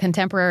 And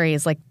Contemporary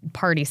is like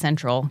party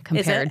central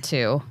compared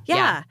to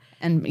Yeah.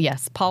 And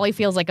yes, Poly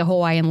feels like a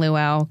Hawaiian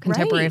luau.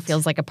 Contemporary Right.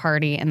 feels like a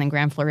party, and then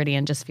Grand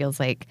Floridian just feels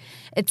like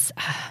it's.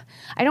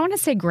 I don't want to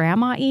say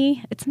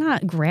grandma-y. It's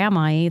not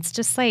grandma-y. It's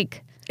just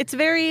like It's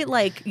very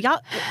like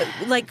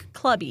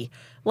clubby,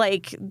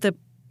 like the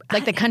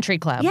country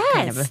club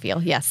kind of a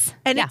feel. Yes,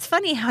 And it's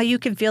funny how you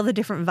can feel the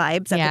different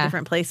vibes at the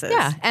different places.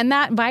 Yeah, and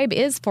that vibe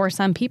is for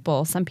some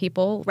people. Some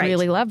people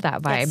really love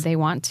that vibe. Yes. They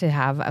want to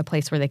have a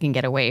place where they can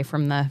get away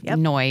from the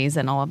noise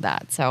and all of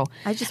that. So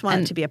I just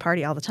want it to be a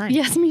party all the time.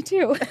 yes, me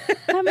too.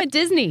 I'm at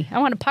Disney. I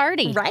want to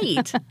party.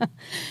 Right.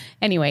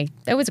 Anyway,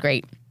 it was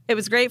great. It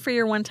was great for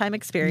your one-time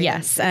experience.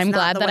 Yes, It's I'm not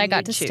glad the that one I got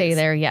you'd to choose. stay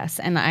there. Yes,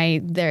 and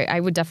I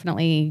would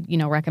definitely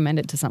recommend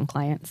it to some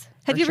clients.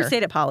 Have for you ever sure.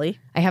 stayed at Poly?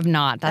 I have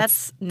not.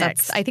 That's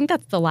next. I think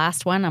that's the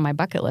last one on my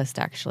bucket list.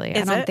 Actually,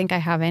 Is I don't it? think I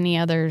have any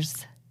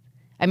others.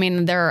 I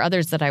mean, there are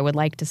others that I would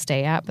like to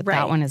stay at, but Right.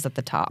 that one is at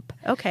the top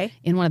Okay.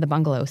 in one of the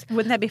bungalows.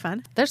 Wouldn't that be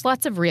fun? There's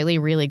lots of really,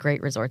 really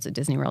great resorts at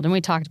Disney World, and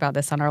we talked about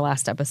this on our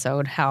last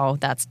episode. How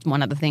that's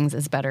one of the things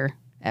is better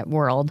at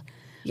World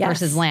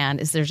versus Land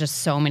is there's just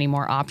so many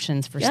more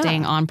options for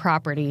staying on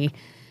property,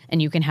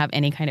 and you can have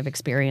any kind of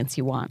experience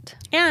you want.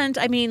 And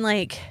I mean,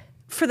 like,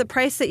 for the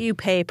price that you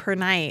pay per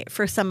night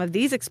for some of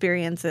these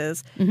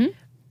experiences,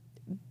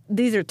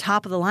 these are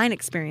top of the line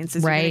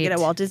experiences you're going to get Right. at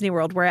Walt Disney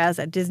World. Whereas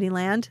at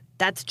Disneyland,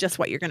 that's just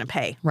what you're going to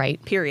pay.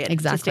 Right. Period. To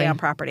Exactly. stay on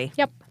property.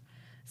 Yep.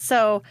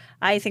 So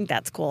I think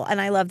that's cool.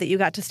 And I love that you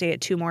got to stay at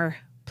 2 more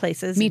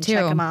places Me and too.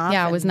 check them off.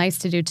 Yeah, it was nice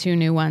to do 2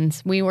 new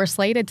ones. We were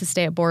slated to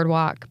stay at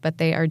Boardwalk, but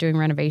they are doing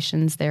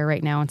renovations there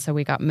right now, and so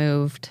we got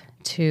moved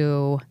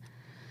to.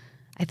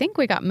 I think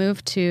we got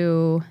moved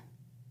to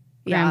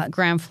Yacht.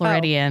 Grand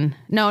Floridian.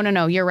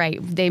 No, you're right.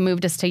 They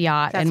moved us to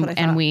Yacht, That's what I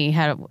and thought. we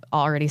had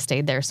already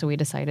stayed there, so we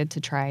decided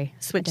to try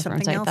Switch a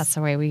different something site. else. That's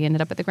the way we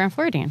ended up at the Grand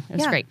Floridian. It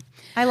was great.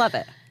 I love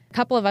it. A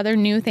couple of other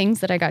new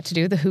things that I got to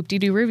do: the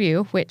Hoop-Dee-Doo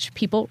review, which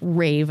people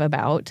rave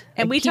about,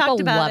 And Like, we people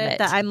talked about love it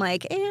that I'm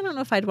like, I don't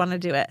know if I'd want to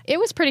do it. It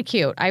was pretty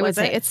cute. I would Was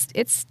say it?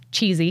 it's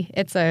cheesy.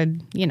 It's a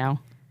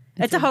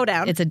It's a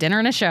hoedown. It's a dinner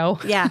and a show.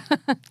 Yeah.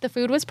 The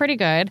food was pretty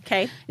good.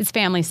 Okay. It's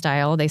family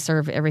style. They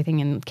serve everything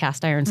in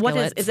cast iron What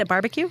skillets. is it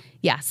barbecue?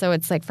 Yeah, so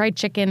it's like fried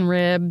chicken,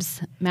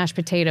 ribs, mashed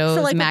potatoes,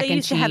 So like mac what they and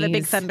used cheese. to have at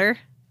Big Thunder?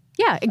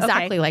 Yeah,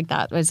 exactly like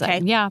that. It was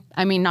Okay. yeah.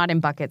 I mean, not in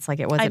buckets like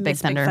it was I at Big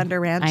miss Big Thunder. Thunder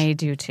Ranch. I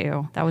do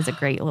too. That was a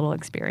great little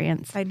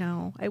experience. I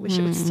know. I wish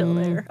it was still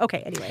there. Okay,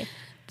 anyway.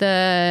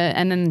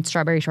 And then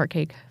strawberry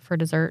shortcake for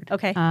dessert.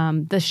 Okay.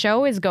 The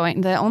show is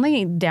going. The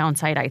only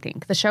downside, I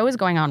think, the show is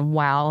going on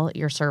while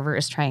your server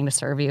is trying to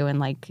serve you and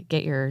like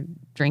get your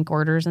drink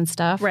orders and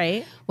stuff.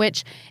 Right.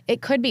 Which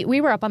it could be.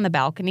 We were up on the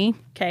balcony.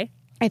 Okay.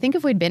 I think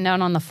if we'd been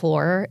down on the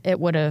floor,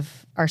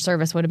 our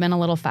service would have been a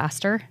little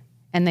faster.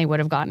 and they would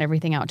have gotten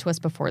everything out to us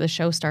before the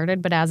show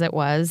started. But as it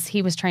was,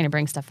 he was trying to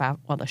bring stuff out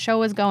while the show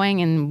was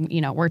going, and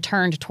we're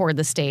turned toward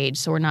the stage,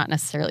 so we're not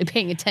necessarily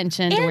paying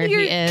attention to where your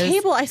he is.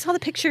 table, I saw the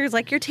pictures.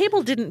 Like, your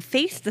table didn't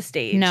face the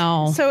stage.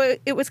 No. So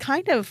it was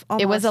kind of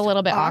almost It was a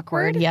little bit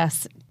awkward. awkward.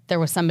 Yes, there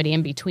was somebody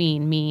in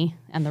between me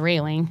and the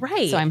railing,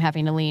 Right. So I'm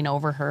having to lean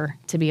over her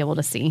to be able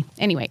to see.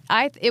 Anyway,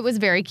 it was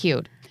very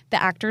cute.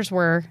 The actors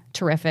were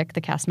terrific.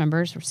 The cast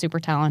members were super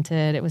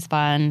talented. It was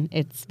fun.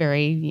 It's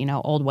very,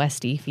 Old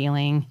Westy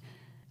feeling.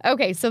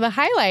 Okay, so the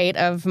highlight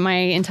of my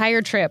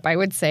entire trip, I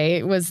would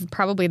say, was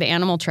probably the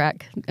Animal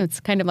Trek. It's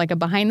kind of like a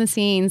behind the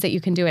scenes that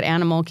you can do at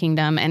Animal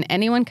Kingdom, and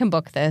anyone can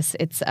book this.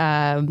 It's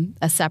a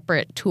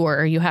separate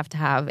tour. You have to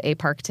have a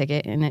park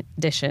ticket in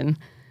addition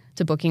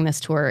to booking this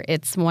tour.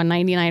 It's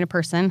 $199 a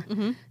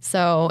person,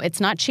 so it's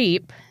not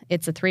cheap.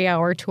 It's a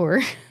 3-hour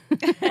tour.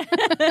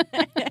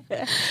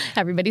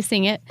 Everybody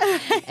sing it.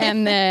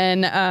 And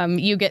then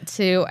you get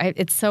to,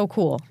 it's so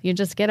cool. You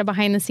just get a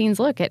behind the scenes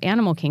look at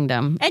Animal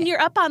Kingdom. And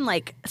you're up on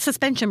like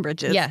suspension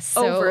bridges Yes,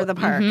 over the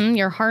park.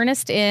 You're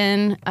harnessed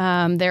in.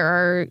 There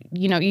are,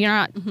 you're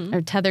not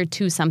tethered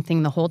to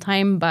something the whole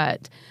time,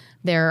 but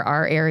there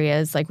are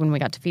areas like when we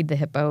got to feed the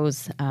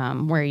hippos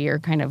where you're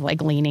kind of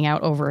like leaning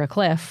out over a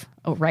cliff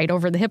right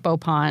over the hippo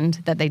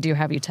pond that they do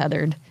have you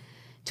tethered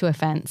to a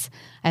fence.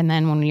 And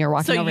then when you're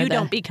walking So over you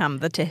don't become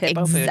the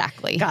hippo food.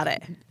 Exactly. Got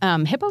it.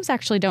 Hippos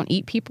actually don't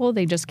eat people.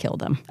 They just kill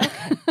them.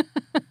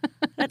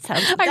 That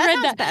sounds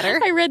better.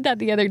 I read that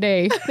the other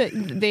day. That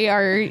they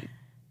are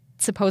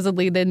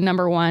supposedly the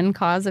number one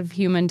cause of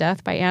human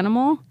death by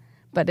animal,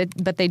 but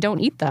they don't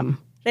eat them.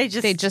 They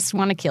just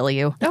want to kill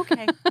you.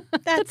 Okay.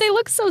 But they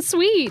look so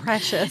sweet.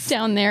 Precious.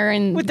 Down there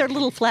and With their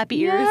little flappy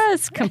ears.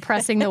 yes,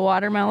 compressing the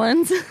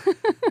watermelons.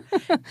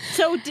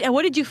 So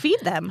what did you feed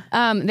them?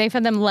 They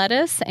fed them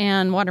lettuce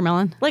and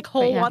watermelon. Like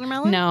whole But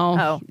watermelon? No.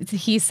 Oh.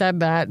 He said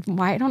that.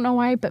 I don't know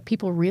why, but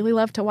people really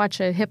love to watch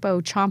a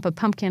hippo chomp a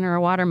pumpkin or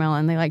a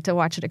watermelon. They like to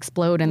watch it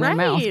explode in their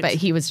mouth. Right. But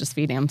he was just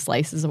feeding them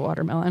slices of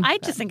watermelon. I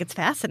just think it's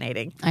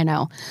fascinating. I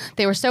know.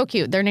 They were so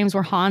cute. Their names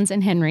were Hans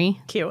and Henry.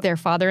 Cute. They're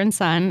father and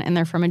son, and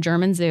they're from a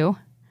German zoo.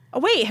 Oh,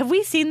 wait, have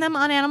we seen them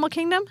on Animal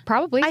Kingdom?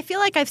 Probably. I feel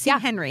like I've seen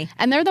Henry.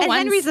 And they're the ones.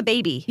 Henry's a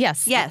baby.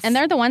 Yes. Yes. And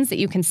they're the ones that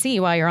you can see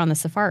while you're on the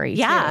safari,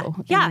 Yeah.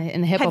 too. Yeah.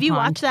 In the hippo Have you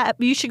pond. watched that?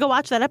 You should go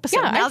watch that episode.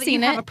 Yeah, now I've that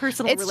seen you it. have a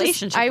personal It's just-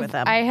 relationship with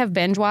them. I have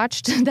binge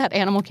watched that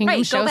Animal Kingdom Right,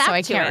 go show, back so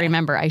I to can't it.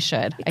 remember. I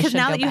should. Because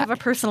now go that you back. have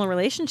a personal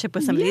relationship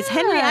with some of these.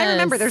 Henry, I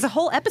remember Yes. there's a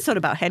whole episode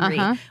about Henry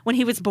when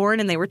he was born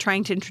and they were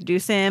trying to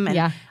introduce him. And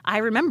Yeah. I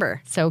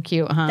remember. So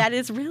cute, huh? That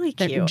is really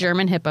They're cute.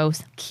 German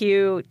hippos.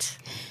 Cute.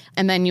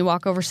 And then you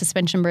walk over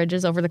suspension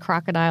bridges over the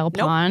crocodile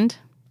pond.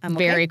 I'm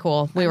okay. Very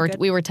cool. We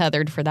were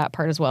tethered for that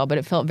part as well, but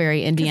it felt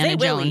very Indiana they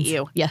will Jones. eat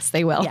you. Yes,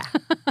 they will. Yeah.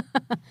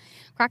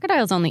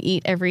 Crocodiles only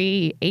eat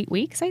every 8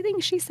 weeks, I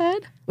think she said,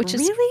 which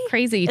is Really?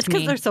 crazy It's to me.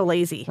 because they're so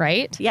lazy.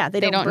 Right? Yeah, they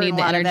don't burn need a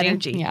the lot of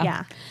energy.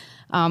 energy.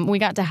 Yeah. We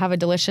got to have a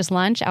delicious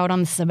lunch out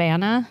on the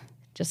savannah,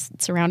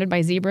 just surrounded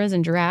by zebras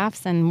and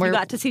giraffes, and You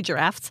got to see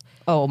giraffes.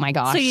 oh my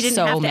gosh, So you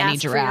didn't have to many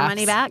ask giraffes. for your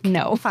money back?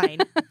 No, Fine.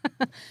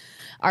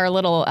 our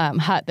little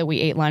hut that we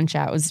ate lunch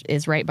at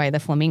is right by the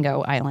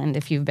Flamingo Island.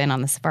 If you've been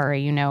on the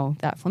safari, you know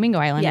that Flamingo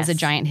Island is a Yes.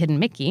 giant hidden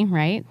Mickey,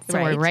 right? So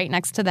Right. we're right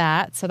next to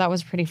that. So that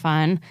was pretty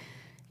fun.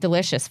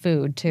 Delicious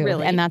food too,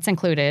 Really? and that's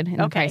included in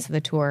the Okay. price of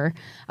the tour.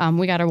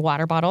 We got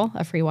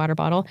a free water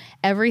bottle.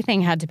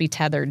 Everything had to be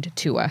tethered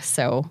to us,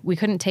 so we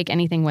couldn't take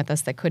anything with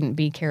us that couldn't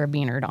be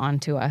carabinered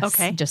onto us.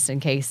 Okay. Just in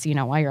case,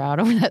 while you're out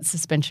over that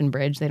suspension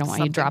bridge, they don't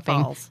want you Something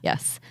dropping. falls.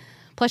 Yes.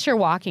 Plus, you're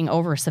walking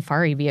over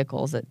safari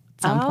vehicles at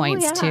some Oh,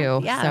 points yeah,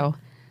 too. yeah. So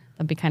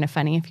that'd be kind of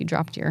funny if you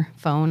dropped your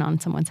phone on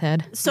someone's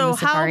head. So in the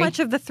how safari. much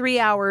of the 3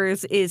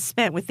 hours is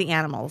spent with the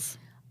animals?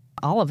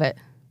 All of it.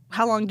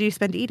 How long do you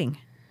spend eating?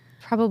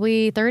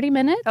 Probably 30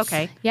 minutes.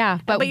 Okay. Yeah,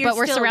 but you're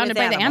we're still surrounded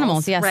with by the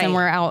animals, animals. Yes, right. and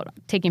we're out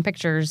taking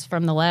pictures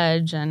from the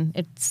ledge, and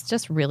it's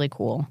just really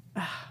cool.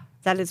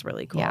 That is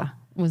really cool. Yeah,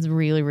 it was a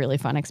really, really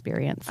fun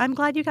experience. I'm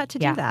glad you got to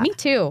do yeah, that. me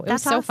too. It was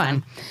That's so awesome.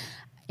 fun.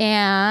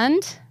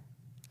 And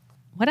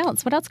what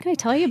else? What else can I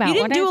tell you about? You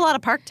didn't What do I- a lot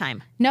of park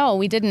time. No,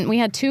 we didn't. We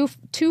had two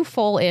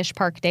full-ish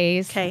park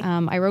days. Okay.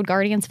 I rode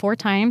Guardians 4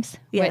 times,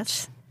 Yes.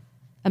 which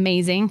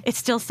amazing. It's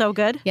still so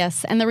good.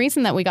 Yes, and the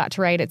reason that we got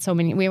to ride it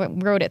we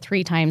rode it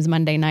 3 times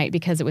Monday night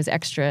because it was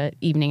extra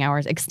evening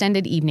hours,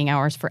 extended evening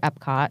hours for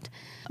Epcot.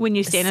 When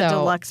you stay in a So,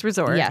 deluxe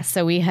resort. Yes,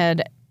 so we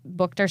had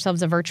booked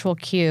ourselves a virtual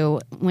queue.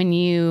 When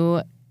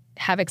you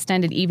have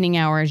extended evening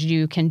hours,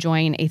 you can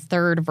join a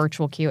third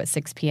virtual queue at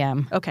 6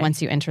 p.m. Okay.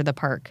 once you enter the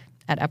park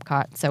at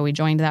Epcot. So we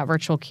joined that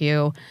virtual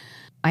queue.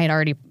 I had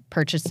already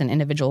purchased an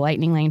individual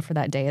lightning lane for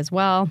that day as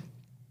well.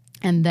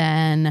 And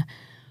then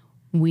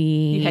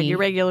You had your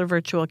regular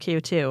virtual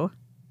queue too.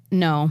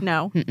 No.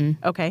 No.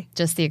 Okay.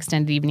 Just the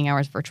extended evening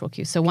hours virtual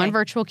queue. So one Okay.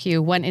 virtual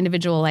queue, one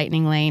individual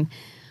lightning lane.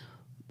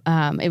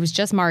 It was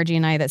just Margie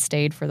and I that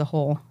stayed for the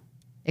whole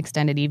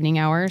extended evening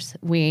hours.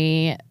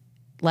 We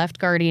left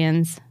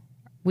Guardians.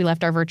 We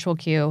left our virtual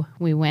queue.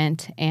 We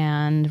went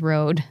and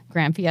rode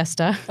Grand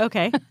Fiesta.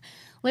 Okay.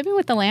 Living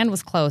with the Land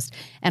was closed,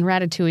 and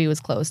Ratatouille was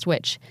closed,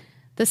 which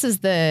This is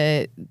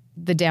the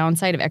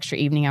downside of extra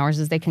evening hours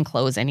is they can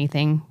close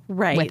anything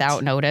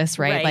without notice,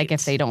 right? Like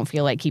if they don't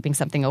feel like keeping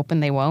something open,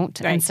 they won't.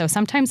 Right. And so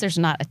sometimes there's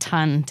not a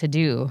ton to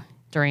do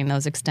during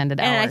those extended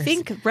hours. And I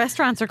think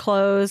restaurants are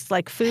closed,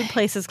 like food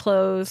places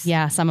closed.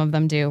 Yeah, some of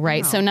them do,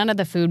 right? Oh. So none of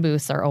the food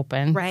booths are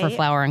open for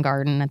Flower and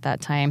Garden at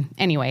that time.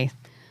 Anyway,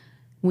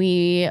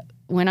 we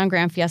went on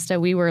Grand Fiesta.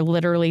 We were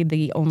literally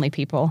the only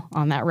people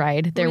on that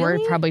ride. There were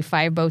probably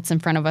 5 boats in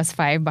front of us,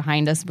 5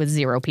 behind us with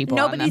 0 people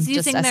on them. Nobody's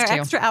using their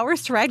extra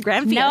hours to ride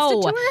Grand Fiesta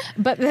tour?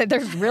 But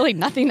there's really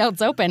nothing else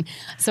open.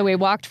 So we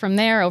walked from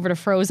there over to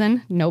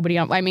Frozen. Nobody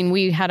on, I mean,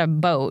 we had a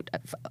boat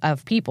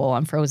of people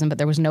on Frozen, but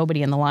there was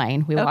nobody in the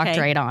line. We walked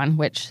right on,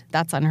 which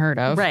that's unheard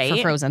of for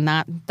Frozen.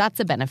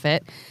 That's a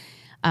benefit.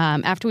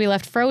 After we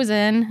left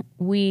Frozen,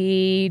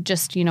 we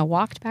just,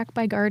 walked back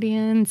by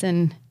Guardians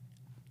and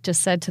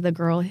just said to the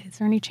girl, is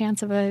there any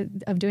chance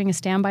of doing a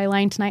standby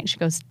line tonight? And she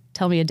goes,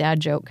 tell me a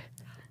dad joke.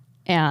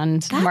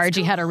 And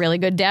Margie had a really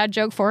good dad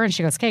joke for her, and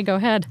she goes, okay, go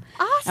ahead.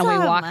 Awesome. And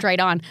we walked right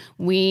on.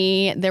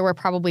 There were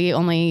probably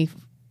only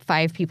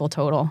 5 people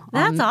total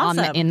in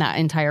that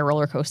entire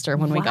roller coaster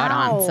when we got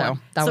on. So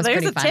that was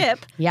pretty fun. So there's a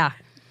tip. Yeah.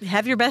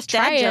 Have your best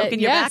dad joke in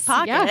your back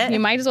pocket. Yeah, you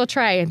might as well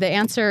try.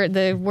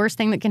 The worst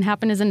thing that can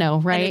happen is a no,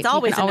 right? And it's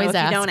always a no if you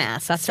don't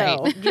ask. That's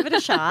so right. Give it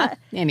a shot.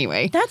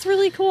 Anyway. That's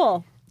really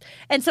cool.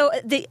 And so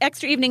the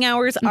extra evening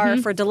hours are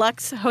for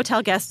deluxe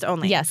hotel guests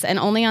only. Yes, and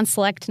only on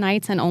select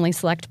nights and only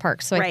select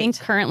parks. So I think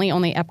currently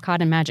only Epcot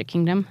and Magic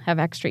Kingdom have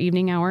extra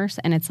evening hours,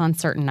 and it's on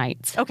certain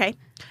nights. Okay.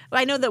 Well,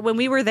 I know that when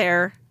we were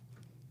there,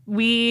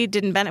 we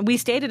didn't we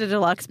stayed at a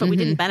deluxe, but we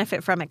didn't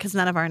benefit from it because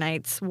none of our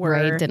nights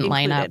were didn't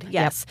line up.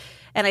 Yes. Yep.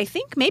 And I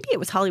think maybe it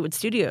was Hollywood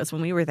Studios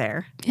when we were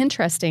there.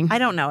 Interesting. I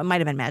don't know. It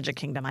might have been Magic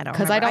Kingdom. I don't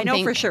remember. I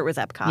know for sure it was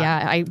Epcot.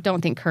 Yeah, I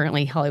don't think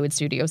currently Hollywood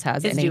Studios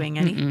is doing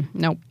any.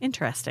 Nope.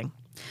 Interesting.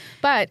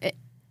 But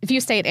if you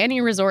stay at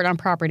any resort on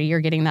property, you're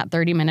getting that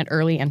 30-minute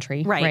early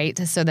entry, right?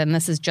 So then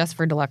this is just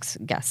for deluxe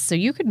guests. So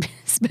you could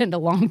spend a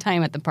long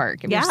time at the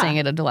park if you're staying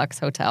at a deluxe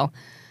hotel,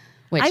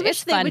 which I wish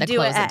is they fun would to do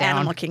close it at down.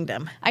 Animal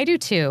Kingdom. I do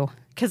too.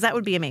 Because that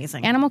would be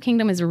amazing. Animal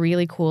Kingdom is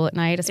really cool at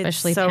night,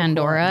 especially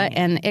Pandora. Cool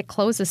and it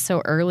closes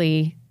so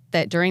early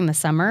that during the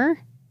summer,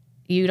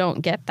 you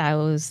don't get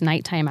those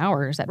nighttime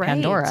hours at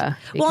Pandora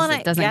because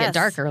it doesn't get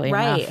dark early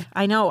enough.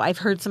 I know. I've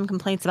heard some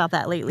complaints about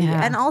that lately.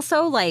 Yeah. And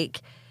also,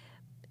 like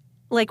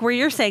where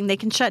you're saying they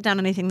can shut down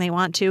anything they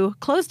want to,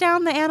 close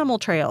down the animal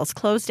trails,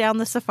 close down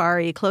the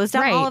safari, close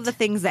down all of the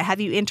things that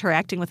have you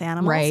interacting with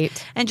animals.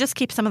 And just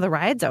keep some of the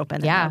rides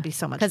open. Yeah. That would be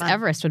so much fun. Because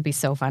Everest would be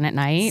so fun at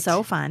night.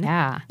 So fun.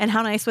 Yeah. And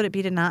how nice would it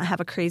be to not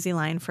have a crazy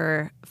line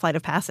for Flight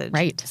of Passage?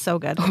 Right. So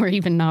good. Or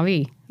even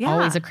Na'vi. Yeah.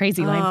 Always a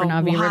crazy line for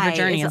Na'vi River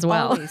Journey as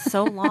well. Always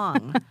so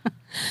long.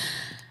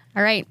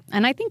 All right.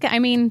 And I think,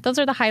 those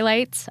are the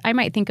highlights. I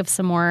might think of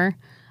some more.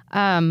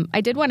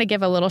 I did want to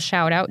give a little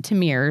shout out to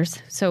Mears.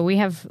 So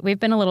we've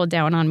been a little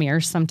down on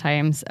Mears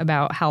sometimes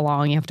about how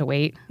long you have to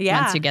wait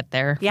once you get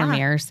there for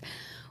Mears.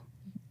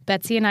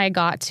 Betsy and I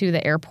got to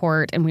the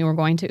airport and we were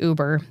going to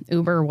Uber.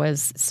 Uber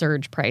was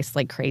surge priced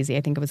like crazy.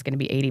 I think it was going to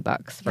be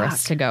 $80 for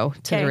us to go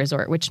to the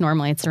resort, which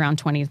normally it's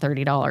around $20 to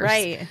 $30.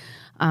 Right.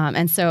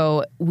 And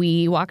so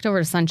we walked over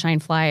to Sunshine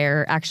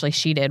Flyer. Actually,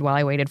 she did while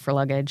I waited for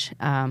luggage,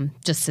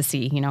 just to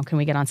see, can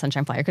we get on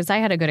Sunshine Flyer? Because I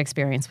had a good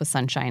experience with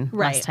Sunshine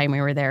last time we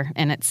were there.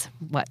 And it's,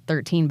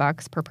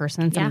 $13 per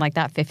person, something like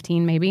that,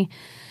 15 maybe.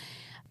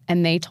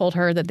 And they told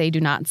her that they do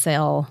not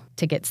sell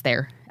tickets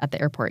there at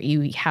the airport.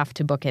 You have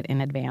to book it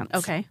in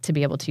advance to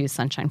be able to use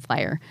Sunshine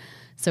Flyer.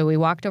 So we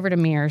walked over to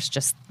Mears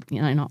just,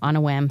 on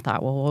a whim,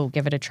 thought, well, we'll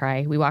give it a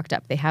try. We walked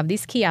up. They have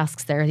these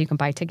kiosks there. You can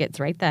buy tickets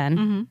right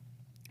then.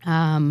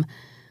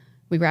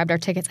 We grabbed our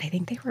tickets. I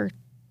think they were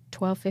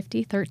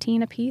 $12.50,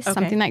 $13 a piece,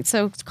 something like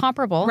so. It's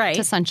comparable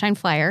to Sunshine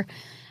Flyer.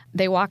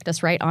 They walked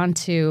us right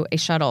onto a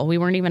shuttle. We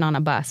weren't even on a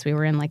bus. We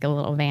were in like a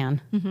little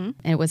van.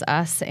 It was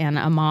us and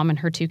a mom and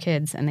her 2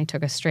 kids, and they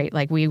took us straight.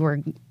 Like we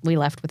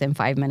left within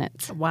 5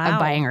 minutes of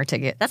buying our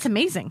ticket. That's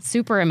amazing.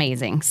 Super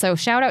amazing. So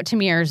shout out to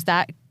Mears.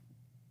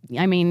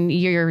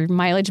 Your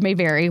mileage may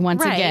vary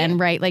once again,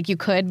 right? Like you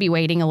could be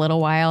waiting a little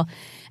while.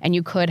 And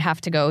you could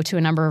have to go to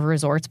a number of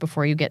resorts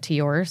before you get to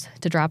yours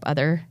to drop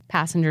other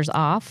passengers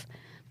off.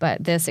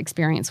 But this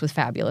experience was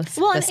fabulous.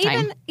 Well, this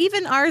and time.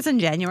 even ours in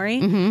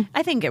January,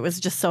 I think it was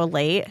just so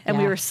late and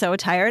we were so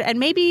tired. And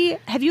maybe,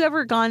 have you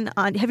ever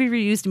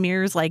used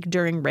Mears like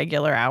during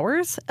regular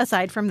hours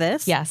aside from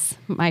this? Yes.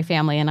 My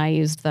family and I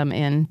used them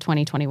in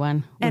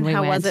 2021 when we went.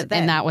 And how was it then?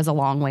 And that was a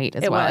long wait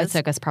as well. It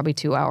took us probably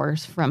 2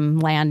 hours from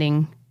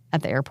landing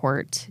at the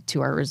airport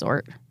to our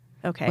resort.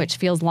 Okay. Which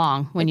feels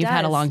long when you've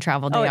had a long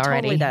travel day already.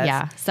 Totally does.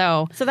 Yeah.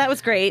 So that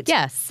was great.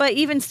 Yes. But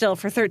even still,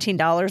 for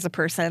 $13 a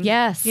person.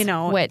 Yes.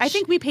 Which I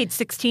think we paid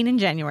 $16 in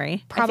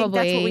January. Probably. I think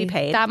that's what we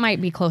paid. That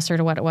might be closer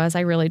to what it was. I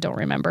really don't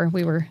remember.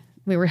 We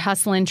were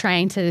hustling,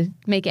 trying to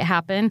make it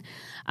happen.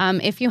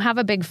 If you have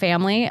a big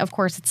family, of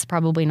course, it's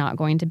probably not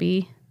going to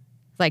be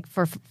like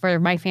for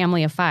my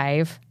family of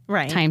 5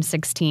 times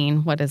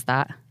 16. What is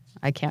that?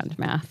 I can't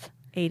math.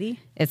 80.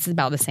 It's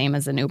about the same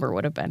as an Uber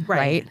would have been,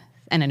 right?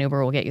 and an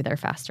Uber will get you there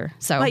faster.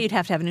 So But you'd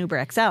have to have an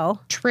Uber XL.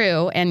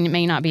 true, and you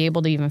may not be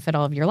able to even fit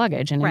all of your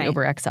luggage in an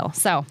Uber XL.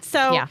 So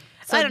yeah.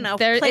 So I don't know.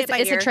 There, Play it by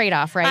it's ear. a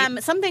trade-off,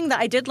 right? Something that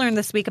I did learn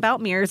this week about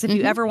Mears, if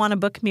you ever want to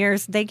book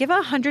Mears, they give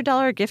a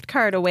 $100 gift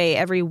card away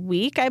every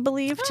week, I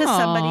believe, to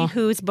somebody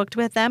who's booked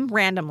with them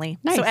randomly.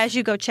 Nice. So as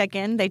you go check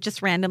in, they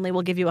just randomly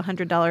will give you a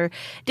 $100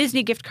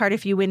 Disney gift card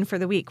if you win for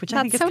the week, which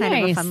I think is so kind of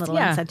a nice. fun little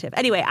Yeah. incentive.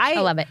 Anyway, I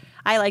love it.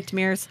 I liked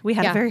Mears. We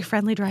had a very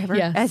friendly driver,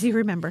 Yes. as you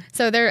remember.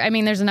 So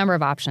there's a number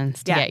of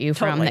options to get you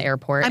from totally. the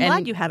airport. I'm And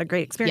glad you had a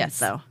great experience,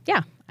 though.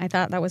 Yeah, I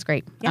thought that was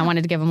great. Yeah. I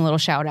wanted to give them a little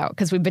shout out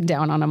because we've been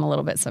down on them a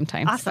little bit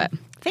sometimes. Awesome. But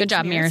Thanks, good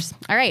job, Mears. Mears.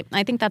 All right.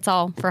 I think that's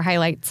all for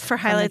highlights. For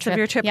highlights of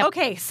your trip. Yep.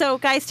 Okay, so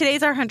guys,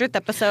 today's our 100th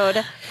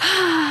episode.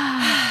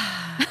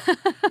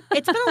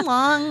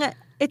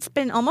 It's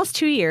been almost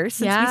 2 years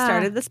since we Yeah.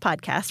 started this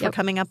podcast. We're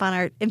coming up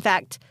on in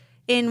fact,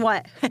 in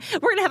what? We're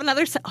going to have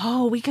another,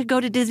 we could go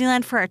to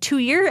Disneyland for our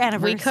 2-year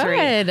anniversary.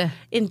 We could.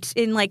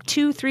 In like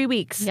 2-3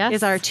 weeks Yes.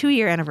 is our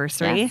 2-year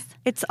anniversary. Yes.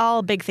 It's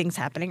all big things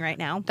happening right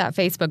now. That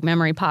Facebook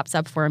memory pops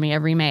up for me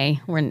every May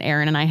when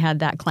Aaron and I had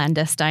that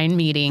clandestine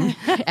meeting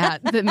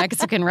at the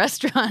Mexican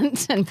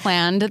restaurant and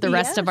planned the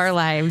rest of our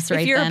lives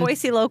right If you're then. a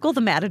Boise local,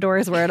 the Matador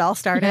is where it all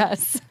started.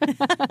 Yes.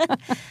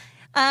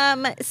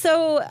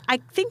 So I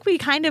think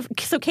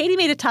so Katie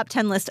made a top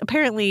 10 list.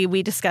 Apparently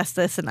we discussed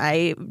this and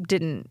I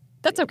didn't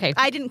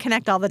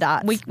connect all the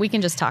dots. We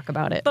can just talk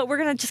about it. But we're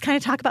going to just kind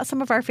of talk about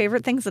some of our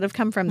favorite things that have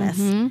come from this.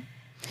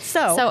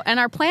 So, And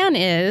our plan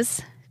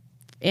is,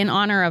 in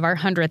honor of our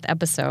 100th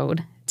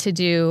episode, to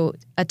do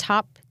a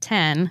top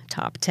 10.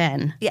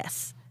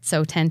 yes.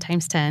 So 10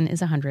 times 10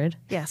 is 100.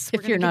 Yes.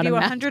 If We're you're going to not give a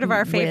you 100 of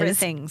our favorite whiz.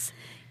 things.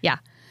 Yeah.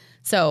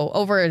 So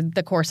over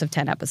the course of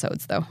 10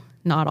 episodes, though,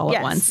 not all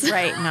at once.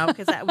 Right. No,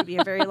 because that would be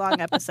a very long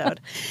episode.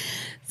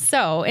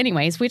 So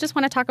anyways, we just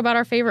want to talk about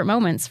our favorite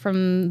moments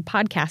from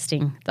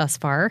podcasting thus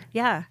far,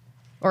 Yeah.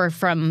 or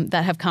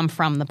that have come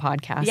from the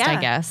podcast, Yeah.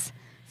 I guess,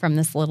 from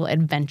this little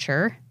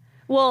adventure.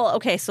 Well,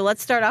 okay. So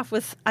let's start off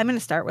with, I'm going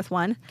to start with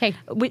one. Okay.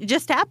 It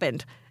just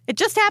happened. It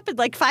just happened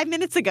like 5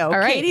 minutes ago. All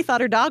right. Katie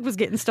thought her dog was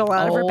getting stolen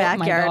out of her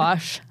backyard. Oh my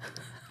gosh.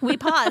 We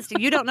paused.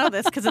 You don't know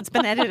this because it's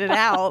been edited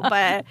out,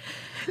 but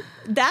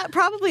that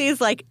probably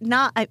is like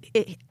not.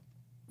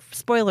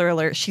 Spoiler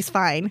alert: she's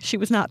fine. She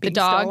was not being The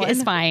dog stolen.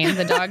 is fine.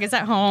 The dog is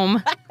at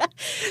home.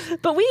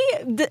 But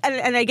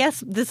and I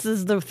guess this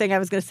is the thing I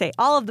was going to say.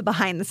 All of the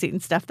behind the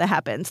scenes stuff that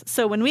happens.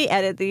 So when we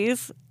edit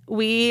these,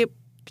 we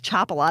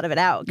chop a lot of it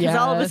out because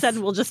all of a Yes.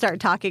 sudden we'll just start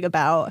talking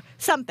about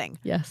something.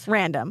 Yes.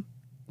 Random.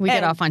 We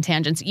get off on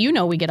tangents. You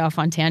know we get off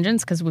on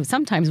tangents because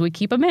sometimes we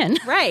keep them in.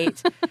 Right.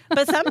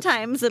 But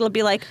sometimes it'll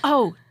be like,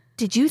 oh,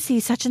 did you see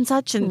such and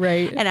such? And,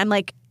 Right. and I'm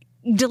like,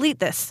 delete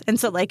this. And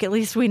so like at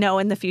least we know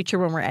in the future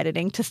when we're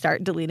editing to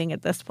start deleting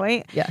at this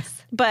point.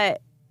 Yes.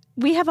 But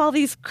we have all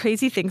these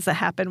crazy things that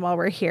happen while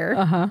we're here.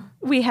 Uh-huh.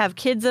 We have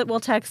kids that will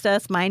text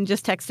us. Mine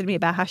just texted me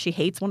about how she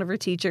hates one of her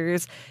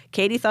teachers.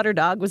 Katie thought her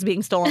dog was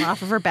being stolen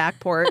off of her back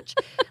porch.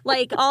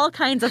 Like all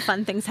kinds of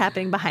fun things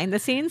happening behind the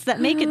scenes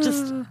that make it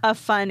just a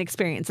fun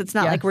experience. It's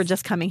not Yes. like we're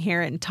just coming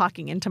here and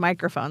talking into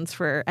microphones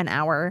for an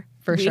hour.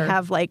 For we sure.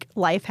 have like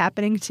life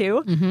happening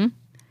too. Mm-hmm.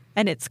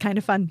 And it's kind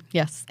of fun.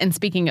 Yes. And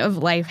speaking of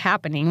life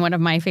happening, one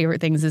of my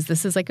favorite things is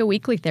this is like a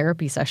weekly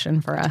therapy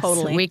session for us.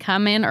 Totally. We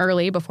come in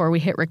early before we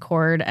hit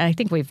record. And I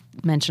think we've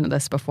mentioned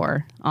this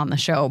before on the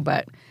show,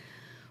 but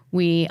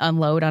we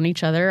unload on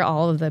each other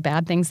all of the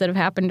bad things that have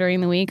happened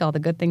during the week, all the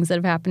good things that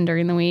have happened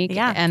during the week.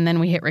 Yeah. And then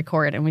we hit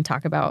record and we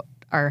talk about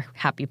our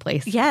happy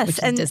place. Yes. Which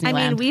is And Disneyland.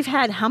 I mean, we've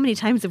had, how many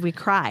times have we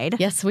cried?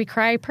 Yes, we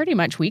cry pretty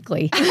much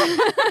weekly.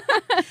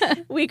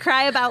 We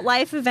cry about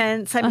life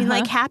events. I mean,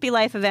 like happy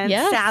life events,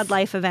 Yes. sad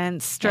life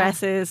events,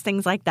 stresses,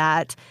 things like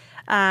that.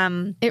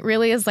 It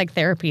really is like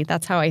therapy.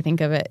 That's how I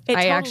think of it. It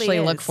I totally actually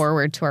look is.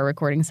 forward to our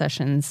recording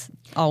sessions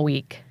all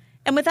week.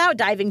 And without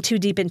diving too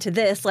deep into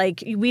this,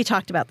 like we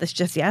talked about this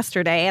just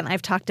yesterday, and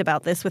I've talked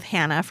about this with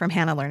Hannah from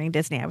Hannah Learning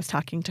Disney. I was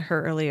talking to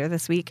her earlier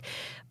this week.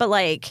 But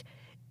like,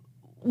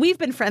 we've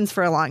been friends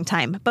for a long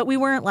time, but we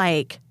weren't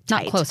like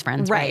Not tight. close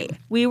friends, right.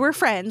 We were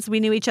friends. We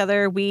knew each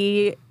other.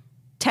 We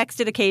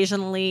texted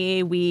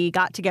occasionally. We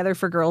got together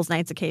for girls'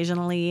 nights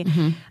occasionally.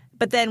 Mm-hmm.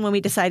 But then when we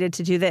decided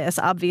to do this,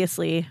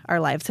 obviously our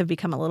lives have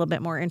become a little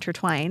bit more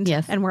intertwined.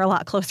 Yes. And we're a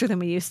lot closer than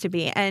we used to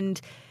be. And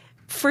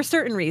for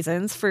certain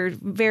reasons, for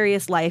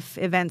various life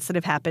events that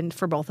have happened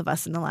for both of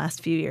us in the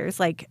last few years,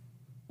 like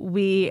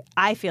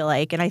I feel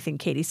like, and I think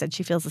Katie said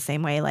she feels the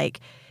same way, like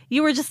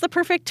you were just the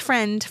perfect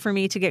friend for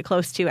me to get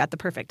close to at the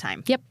perfect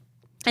time. Yep.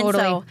 And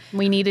Totally. so-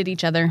 We needed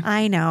each other.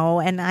 I know.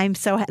 And I'm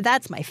so,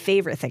 that's my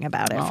favorite thing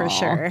about it for Aw.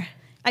 sure.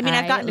 I mean,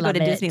 I've I gotten to go to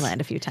love it. Disneyland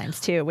a few times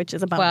too, which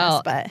is a bonus,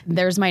 Well, but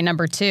there's my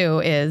number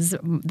 2 is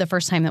the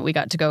first time that we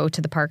got to go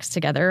to the parks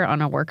together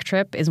on a work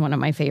trip is one of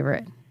my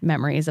favorite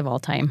memories of all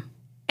time.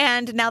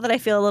 and now that I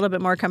feel a little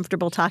bit more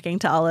comfortable talking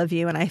to all of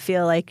you and I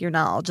feel like you're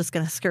not all just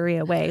going to scurry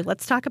away,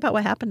 let's talk about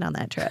what happened on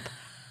that trip.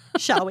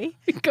 Shall we?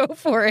 Go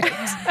for it.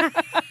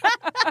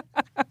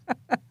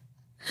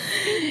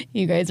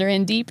 You guys are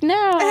in deep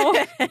now.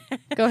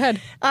 Go ahead.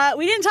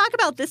 We didn't talk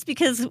about this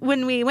because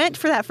when we went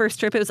for that first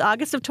trip, it was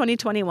August of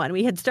 2021.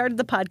 We had started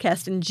the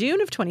podcast in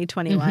June of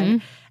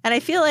 2021. And I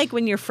feel like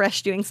when you're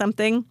fresh doing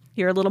something,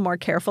 you're a little more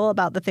careful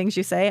about the things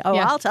you say. Oh,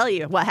 Yeah. I'll tell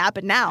you what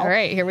happened now. All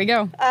right, here we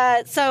go.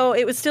 So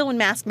it was still when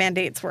mask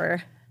mandates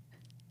were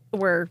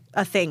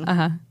a thing.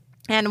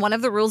 And one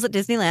of the rules at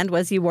Disneyland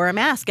was you wore a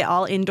mask at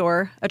all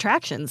indoor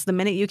attractions. The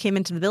minute you came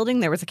into the building,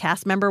 there was a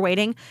cast member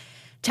waiting,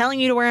 telling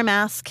you to wear a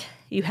mask.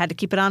 You had to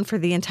keep it on for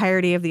the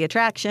entirety of the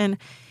attraction.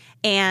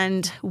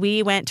 And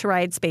we went to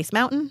ride Space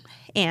Mountain,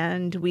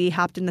 and we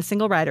hopped in the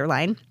single rider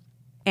line.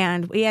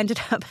 And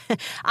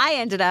I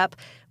ended up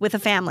with a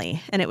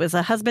family, and it was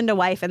a husband, a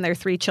wife, and their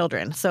 3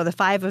 children. So the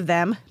 5 of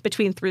them,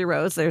 between 3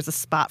 rows, there's a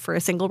spot for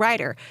a single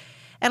rider.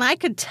 And I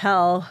could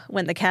tell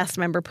when the cast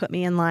member put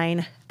me in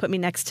line, put me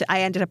next to,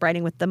 I ended up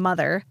riding with the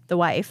mother, the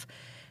wife.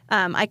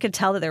 I could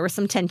tell that there was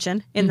some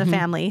tension in the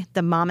family.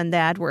 The mom and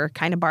dad were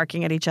kind of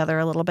barking at each other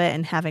a little bit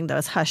and having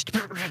those hushed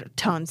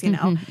tones, you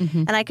know.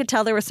 And I could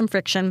tell there was some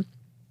friction.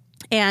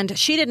 And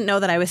she didn't know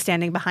that I was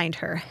standing behind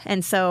her.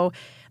 And so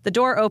the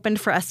door opened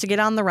for us to get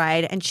on the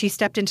ride, and she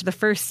stepped into the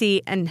first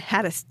seat and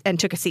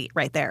took a seat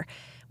right there,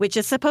 which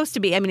is supposed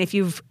to be, I mean, if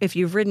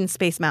you've ridden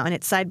Space Mountain,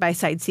 it's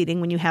side-by-side seating.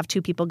 When you have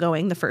 2 people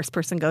going, the first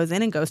person goes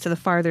in and goes to the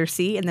farther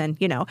seat, and then,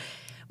 you know.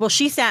 Well,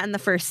 she sat in the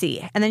first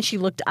seat, and then she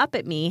looked up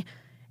at me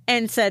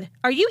and said,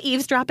 "Are you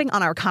eavesdropping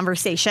on our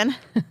conversation?"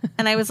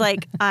 And I was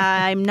like,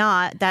 "I'm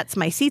not. That's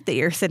my seat that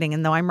you're sitting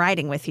in, though. I'm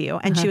riding with you."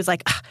 And she was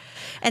like, "Ugh."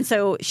 And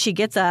so she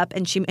gets up,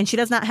 and she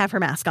does not have her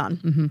mask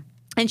on.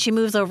 And she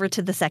moves over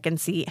to the second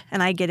seat,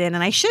 and I get in,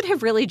 and I should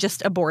have really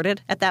just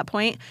aborted at that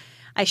point.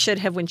 I should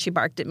have, when she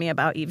barked at me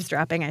about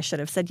eavesdropping, I should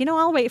have said,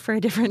 I'll wait for a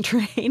different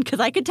train, because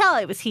I could tell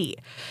it was he.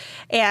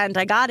 And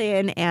I got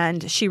in,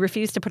 and she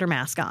refused to put her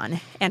mask on.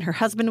 And her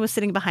husband was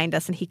sitting behind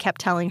us, and he kept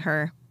telling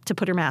her to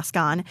put her mask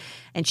on.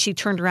 And she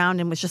turned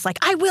around and was just like,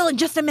 "I will in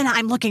just a minute.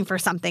 I'm looking for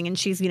something." And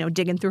she's,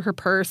 digging through her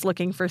purse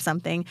looking for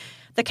something.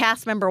 The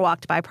cast member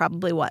walked by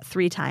probably,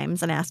 3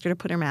 times and asked her to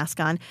put her mask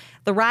on.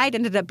 The ride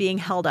ended up being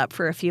held up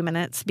for a few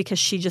minutes because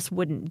she just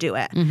wouldn't do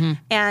it.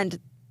 And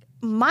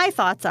my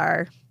thoughts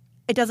are,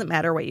 it doesn't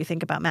matter what you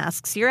think about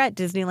masks. You're at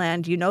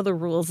Disneyland. You know the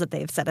rules that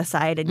they've set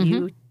aside. And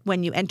you,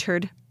 when you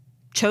entered,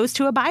 chose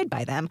to abide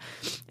by them.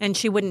 And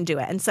she wouldn't do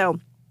it. And so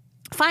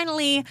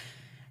finally,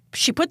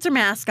 she puts her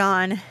mask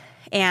on,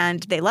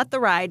 and they let the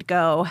ride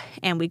go,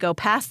 and we go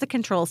past the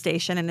control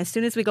station. And as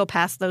soon as we go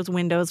past those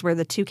windows where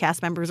the 2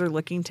 cast members are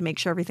looking to make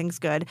sure everything's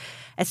good,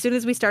 as soon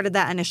as we started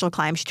that initial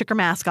climb, she took her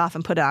mask off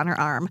and put it on her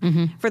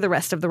arm for the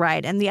rest of the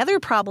ride. And the other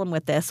problem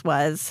with this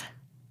was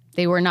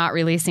They were not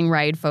releasing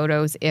ride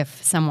photos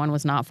if someone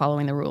was not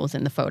following the rules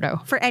in the photo.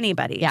 for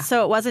anybody. Yeah.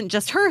 So it wasn't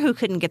just her who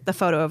couldn't get the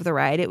photo of the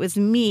ride. It was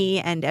me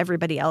and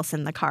everybody else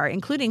in the car,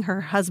 including her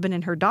husband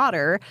and her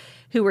daughter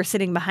who were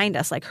sitting behind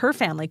us. Like, her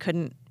family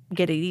couldn't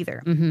get it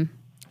either.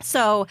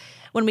 So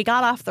when we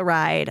got off the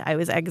ride, I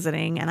was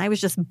exiting, and I was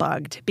just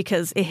bugged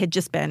because it had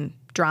just been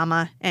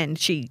drama, and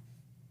she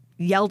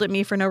yelled at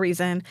me for no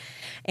reason.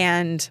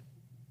 And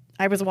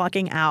I was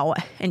walking out,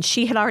 and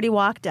she had already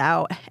walked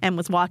out and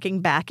was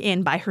walking back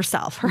in by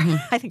herself.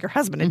 I think her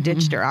husband had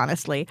ditched her,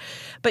 honestly.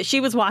 But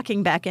she was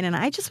walking back in, and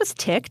I just was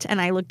ticked.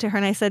 And I looked at her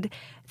and I said,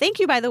 "Thank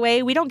you, by the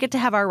way. We don't get to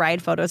have our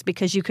ride photos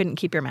because you couldn't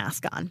keep your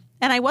mask on."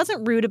 And I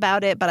wasn't rude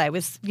about it, but I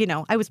was,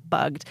 I was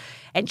bugged.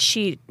 And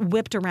she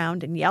whipped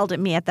around and yelled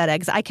at me at that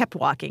exit. I kept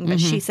walking, but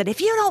she said,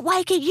 "If you don't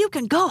like it, you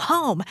can go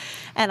home."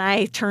 And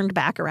I turned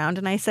back around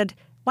and I said,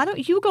 "Why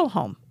don't you go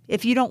home?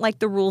 If you don't like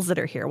the rules that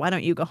are here, why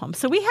don't you go home?"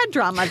 So we had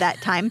drama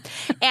that time.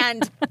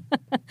 And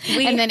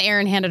And then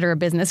Aaron handed her a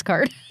business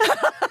card.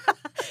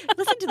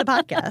 listen to the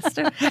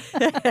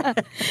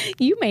podcast.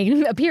 You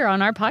may appear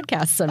on our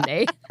podcast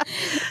someday.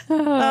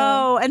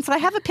 Oh, and so I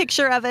have a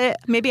picture of it.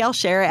 Maybe I'll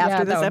share it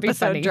after that this would be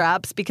episode funny.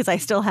 drops, because I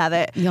still have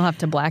it. You'll have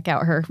to black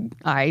out her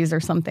eyes or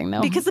something,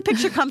 though. Because the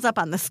picture comes up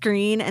on the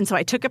screen, and so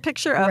I took a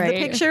picture of the Right.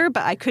 picture,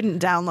 but I couldn't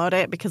download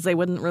it because they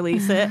wouldn't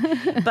release it.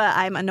 But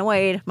I'm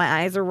annoyed.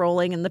 My eyes are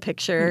rolling in the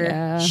picture.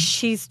 Yeah.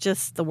 She's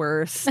just the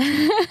worst.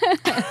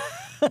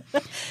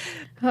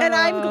 And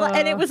I'm glad,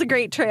 and it was a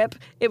great trip.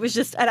 It was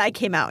just, and I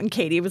came out, and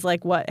Katie was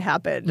like, "What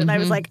happened?" And I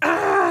was like,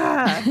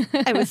 "Ah!"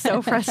 I was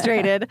so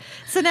frustrated.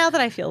 So now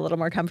that I feel a little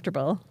more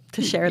comfortable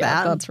to share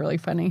yeah, that, that's really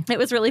funny. it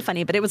was really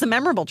funny. But it was a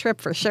memorable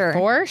trip for sure.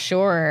 For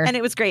sure. And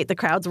it was great. The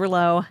crowds were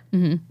low.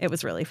 It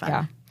was really fun.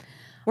 Yeah.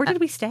 Where did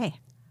we stay?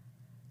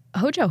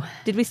 Hojo.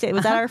 Did we stay?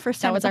 Was that our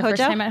first time? That was at our the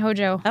first Hojo? time at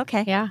Hojo.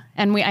 Okay. Yeah.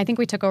 And I think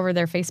we took over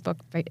their Facebook,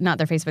 not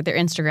their Facebook, their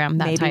Instagram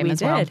that Maybe time we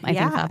as well. did.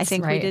 Yeah, I that's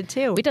think we right. did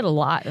too. We did a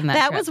lot in that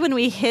That trip. was when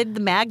we hid the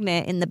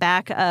magnet in the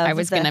back of I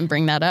was going to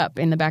bring that up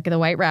in the back of the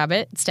White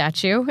Rabbit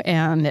statue,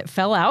 and it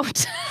fell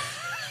out.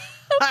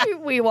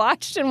 We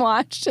watched and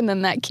watched, and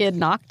then that kid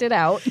knocked it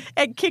out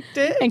and kicked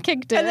it. and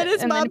kicked it. And then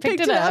his mom picked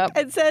picked it up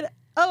and said,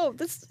 "Oh,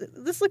 this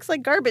looks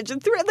like garbage,"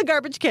 and threw it in the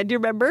garbage can. Do you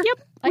remember?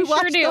 Yep, I we sure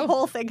watched do. the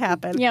whole thing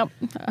happen. Yep.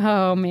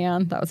 Oh,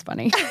 man. That was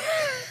funny.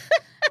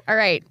 All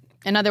right.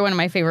 Another one of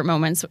my favorite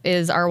moments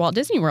is our Walt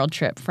Disney World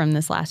trip from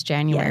this last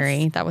January.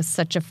 Yes. That was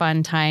such a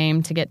fun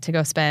time to get to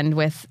go spend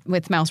with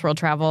Mouse World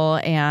Travel,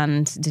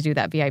 and to do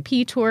that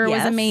VIP tour was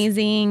Yes.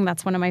 amazing.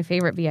 That's one of my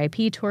favorite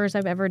VIP tours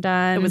I've ever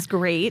done. It was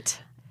great.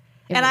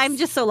 I'm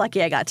just so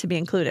lucky I got to be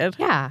included.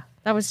 Yeah,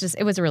 it was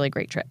a really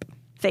great trip.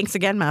 Thanks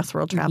again, Mouse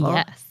World Travel.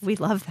 Yes. We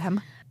love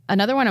them.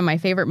 Another one of my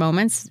favorite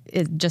moments,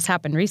 it just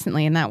happened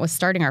recently, and that was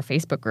starting our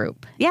Facebook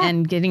group. Yeah.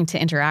 And getting to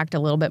interact a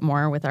little bit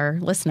more with our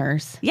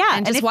listeners. Yeah, And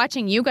and just if-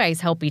 watching you guys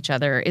help each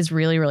other is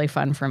really, really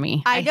fun for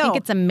me. I know. think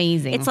it's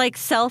amazing. It's like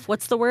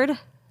what's the word?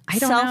 I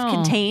don't know.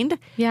 Self-contained.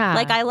 Yeah.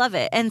 Like, I love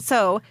it. And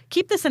so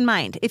keep this in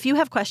mind. If you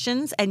have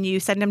questions and you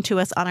send them to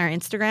us on our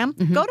Instagram,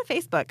 Mm-hmm. go to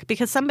Facebook,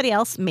 because somebody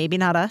else, maybe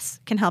not us,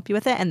 can help you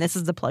with it. And this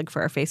is the plug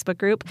for our Facebook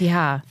group.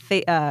 Yeah.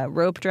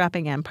 Rope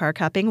dropping and park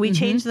hopping. We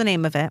changed the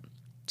name of it.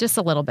 Just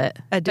a little bit.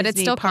 A but it's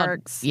Disney still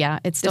Parks called, yeah,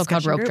 it's still called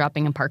discussion rope group.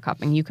 dropping and park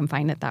hopping. You can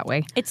find it that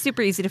way. It's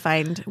super easy to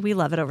find. We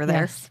love it over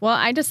there. Yes. Well,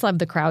 I just love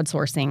the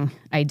crowdsourcing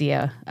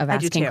idea of I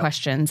do asking too.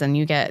 questions, and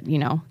you get,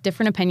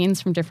 different opinions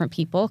from different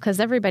people, because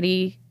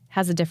everybody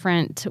has a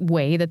different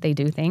way that they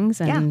do things,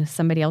 and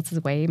somebody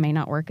else's way may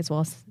not work as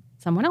well as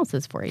someone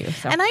else's for you.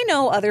 So And I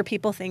know other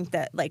people think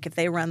that, like, if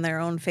they run their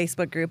own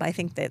Facebook group, I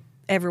think that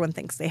everyone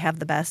thinks they have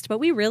the best, but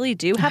we really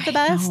do have the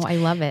best. I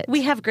love it.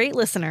 We have great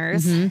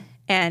listeners.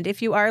 And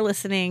if you are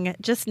listening,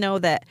 just know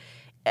that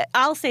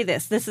I'll say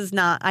this is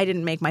not, I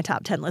didn't make my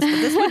top 10 list, but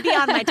this would be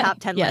on my top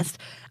 10 Yes. list.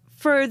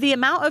 For the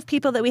amount of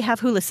people that we have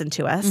who listen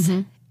to us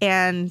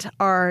and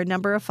our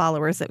number of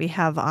followers that we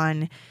have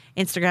on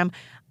Instagram,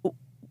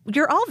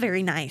 you're all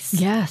very nice.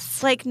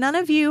 Yes. Like, none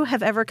of you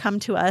have ever come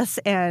to us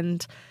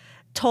and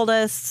told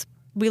us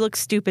we look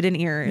stupid in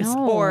ears,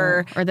 No.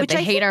 or that which they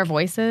I hate think- our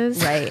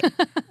voices. Right.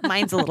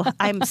 Mine's a little.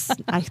 I'm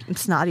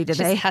snotty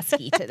today.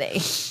 Husky today.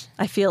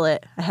 I feel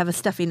it. I have a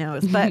stuffy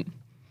nose, but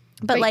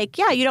like,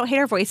 yeah, you don't hate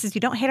our voices.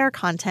 You don't hate our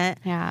content.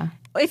 Yeah.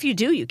 If you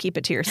do, you keep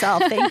it to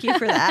yourself. Thank you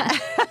for that.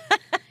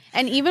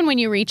 And even when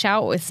you reach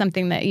out with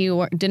something that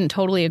you didn't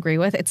totally agree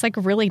with, it's like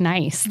really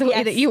nice the way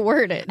Yes. that you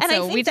word it. And so I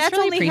think we just that's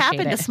really only appreciate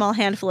happened it. a small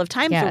handful of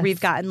times where Yes. we've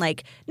gotten,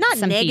 like, not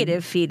Some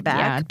negative feedback,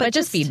 Yeah, but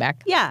just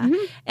feedback. Yeah.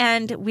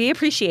 And we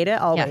appreciate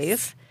it always.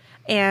 Yes.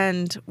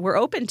 And we're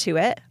open to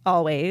it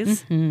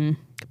always.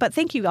 But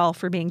thank you all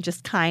for being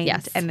just kind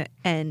Yes.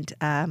 and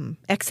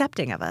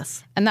accepting of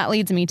us. And that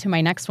leads me to my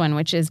next one,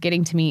 which is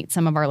getting to meet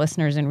some of our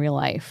listeners in real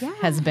life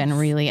has been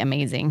really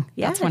amazing.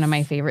 That's one of Yes.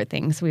 my favorite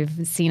things. We've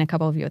seen a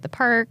couple of you at the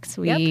parks.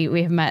 We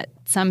have met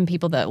some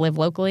people that live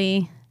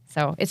locally.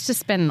 So it's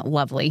just been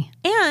lovely.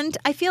 And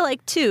I feel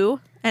like, too,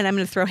 and I'm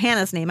going to throw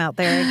Hannah's name out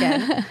there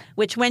again,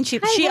 which when she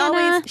Hannah.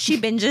 always,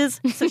 she binges,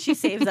 so she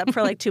saves up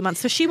for like 2 months.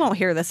 So she won't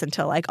hear this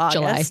until like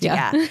August.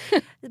 July, yeah.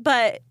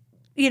 But,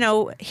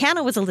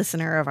 Hannah was a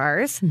listener of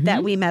ours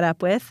that we met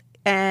up with.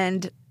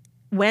 And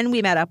when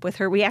we met up with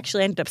her, we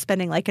actually ended up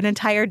spending like an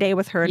entire day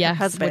with her and her Yes,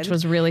 husband. which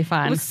was really It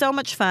fun. was so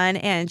much fun.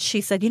 And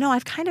she said,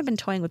 I've kind of been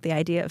toying with the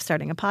idea of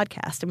starting a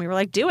podcast. And we were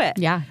like, do it.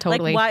 Yeah,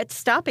 totally. Like, what's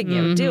stopping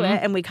you? Do it.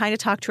 And we kind of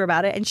talked to her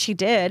about it, and she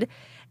did.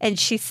 And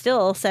she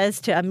still says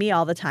to me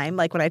all the time,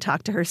 like when I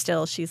talk to her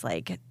still, she's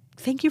like,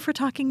 thank you for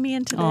talking me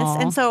into this. Aw.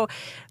 And so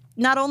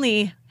not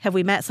only have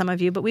we met some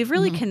of you, but we've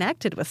really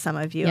connected with some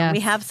of you. And we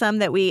Yes. have some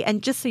that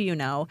and just so you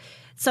know,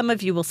 some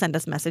of you will send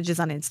us messages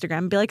on Instagram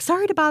and be like,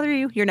 sorry to bother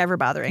you. You're never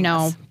bothering No,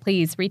 us.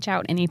 please reach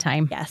out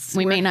anytime. Yes,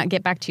 We may we're- not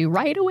get back to you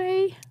right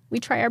away. We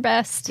try our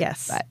best.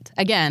 Yes. But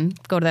again,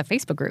 go to that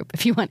Facebook group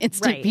if you want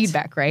instant Right.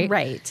 feedback, right?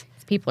 Right.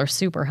 People are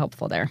super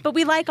helpful there. But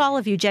we like all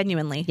of you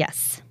genuinely.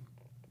 Yes.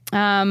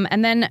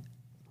 And then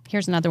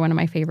here's another one of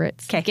my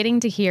favorites. 'Kay. Getting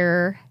to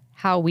hear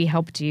how we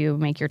helped you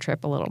make your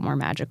trip a little more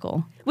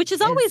magical. Which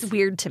is always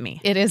weird to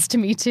me. It is to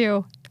me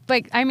too.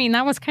 But I mean,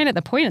 that was kind of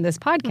the point of this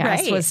podcast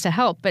Right. was to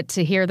help. But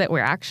to hear that we're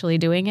actually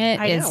doing it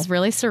I is know.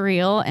 really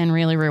surreal and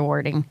really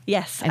rewarding.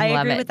 Yes, I I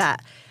love agree it. with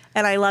that.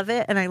 And I love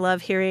it. And I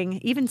love hearing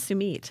even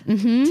Sumit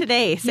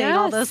today saying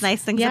all Yes. those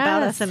nice things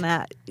about us Yes. in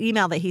that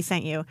email that he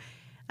sent you.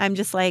 I'm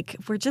just like,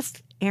 we're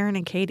just Aaron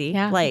and Katie.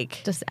 Yeah.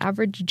 Like, Just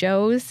average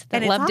Joes that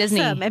and it's love awesome. Disney.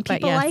 And But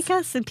people yes. like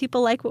us and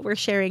people like what we're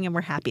sharing, and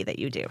we're happy that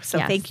you do. So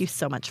Yes. thank you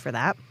so much for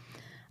that.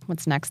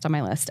 What's next on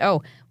my list?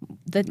 Oh,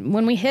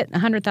 when we hit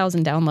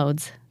 100,000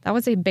 downloads, that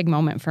was a big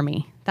moment for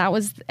me. That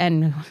was,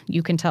 and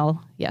you can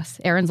tell,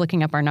 yes, Aaron's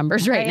looking up our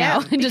numbers right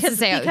now. Just to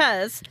say,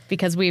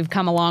 because we've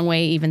come a long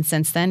way even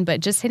since then. But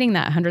just hitting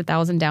that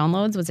 100,000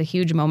 downloads was a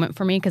huge moment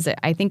for me because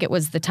I think it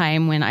was the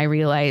time when I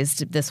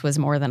realized this was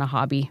more than a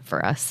hobby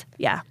for us,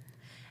 Yeah.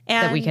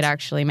 And that we could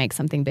actually make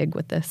something big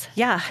with this.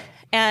 Yeah.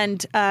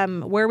 And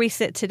where we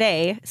sit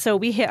today, so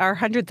we hit our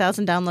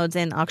 100,000 downloads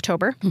in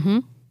October.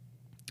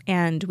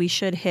 And we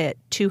should hit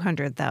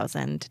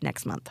 200,000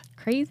 next month.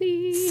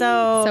 Crazy.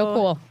 So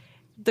cool.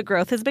 The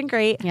growth has been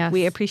great. Yes.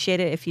 We appreciate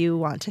it. If you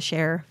want to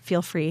share,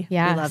 feel free.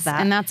 Yes. We love that.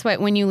 And that's what,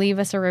 when you leave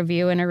us a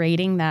review and a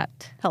rating, that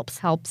helps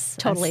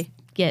Totally. us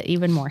get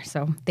even more.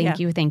 So thank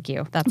you.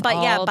 That's But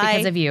all yeah,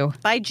 because of you.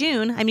 By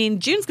June, I mean,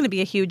 June's going to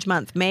be a huge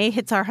month. May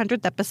hits our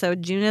 100th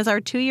episode. June is our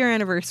 2-year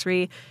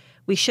anniversary.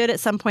 We should at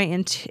some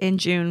point in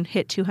June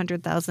hit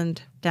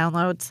 200,000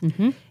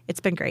 downloads. It's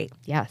been great.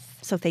 Yes.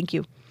 So thank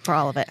you for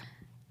all of it.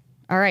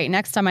 All right.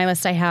 Next on my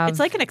list, I have. It's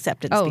like an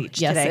acceptance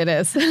speech yes, today. it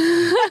is.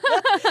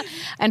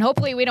 And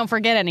hopefully we don't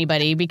forget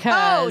anybody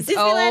because,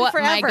 Disneyland my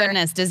forever.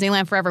 goodness,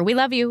 Disneyland forever. We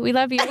love you. We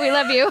love you. We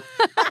love you.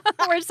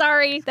 We're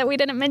sorry that we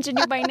didn't mention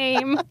you by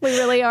name. We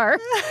really are.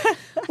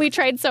 We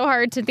tried so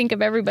hard to think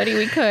of everybody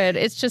we could.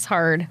 It's just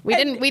hard. We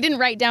didn't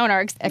write down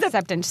our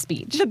acceptance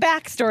speech. The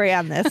backstory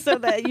on this so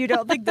that you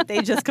don't think that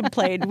they just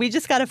complained. We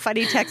just got a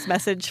funny text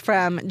message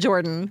from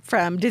Jordan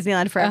from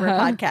Disneyland Forever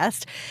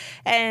podcast,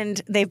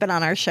 and they've been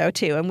on our show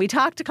too. And we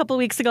talked a couple of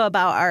weeks ago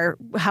about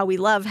how we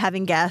love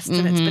having guests,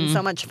 and it's been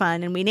so much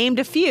fun. And we named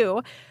a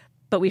few,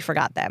 but we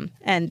forgot them.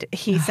 And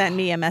he sent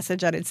me a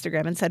message on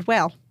Instagram and said,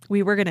 well,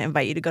 we were going to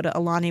invite you to go to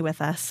Alani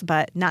with us,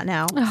 but not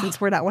now since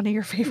we're not one of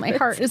your favorites. My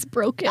heart is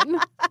broken.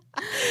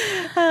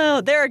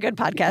 Oh, they're a good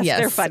podcast. Yes,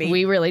 they're funny.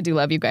 We really do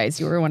love you guys.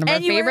 You were one of our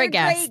And you were favorite a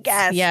guests. great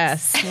guest.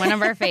 Yes, one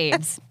of our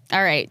faves.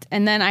 All right.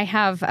 And then I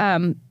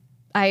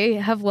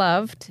have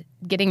loved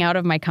getting out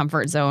of my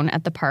comfort zone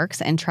at the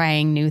parks and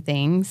trying new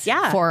things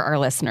for our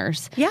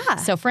listeners. Yeah.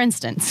 So for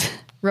instance,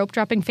 rope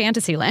dropping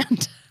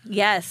Fantasyland.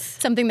 Yes.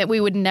 Something that we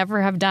would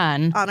never have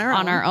done on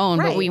our own,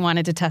 but right. we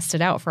wanted to test it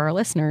out for our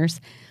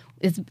listeners.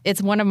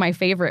 It's one of my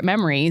favorite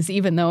memories,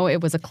 even though it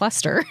was a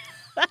cluster.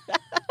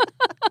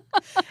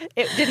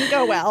 It didn't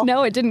go well.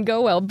 No, it didn't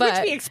go well, but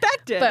which we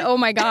expected. But oh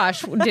my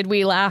gosh, did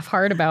we laugh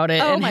hard about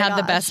it and had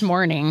the gosh. best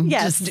morning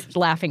Yes. just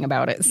laughing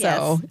about it. Yes.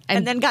 So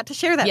and then got to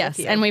share that yes,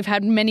 with you. and we've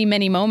had many,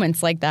 many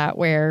moments like that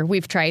where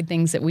we've tried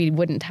things that we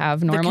wouldn't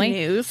have normally. The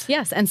canoes.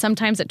 Yes, and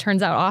sometimes it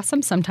turns out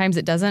awesome, sometimes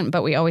it doesn't,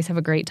 but we always have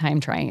a great time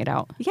trying it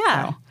out.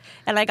 Yeah. So.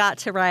 And I got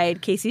to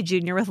ride Casey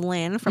Jr. with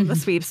Lynn from the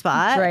Sweep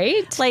Spot.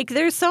 Right. Like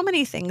there's so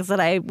many things that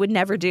I would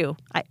never do.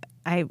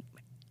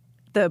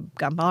 The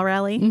Gumball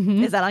Rally,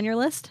 is that on your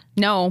list?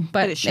 No,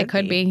 but it should it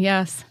could be,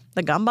 yes.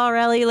 The Gumball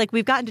Rally, like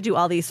we've gotten to do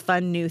all these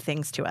fun new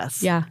things to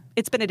us. Yeah.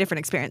 It's been a different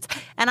experience.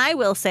 And I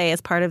will say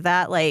as part of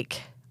that,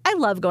 like I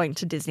love going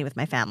to Disney with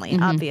my family,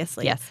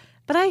 obviously. Yes.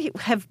 But I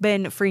have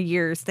been for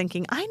years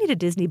thinking, I need a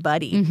Disney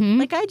buddy.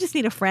 Like I just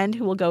need a friend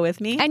who will go with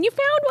me. And you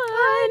found one.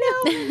 I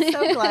know. I'm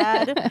so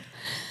glad.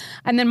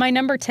 And then my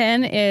number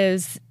 10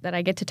 is that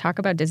I get to talk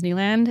about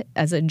Disneyland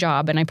as a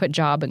job, and I put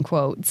job in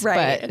quotes.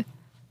 Right. But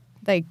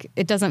like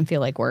it doesn't feel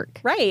like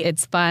work. Right.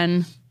 It's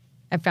fun.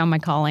 I found my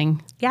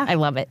calling. Yeah. I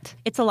love it.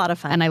 It's a lot of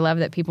fun. And I love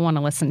that people want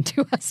to listen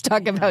to us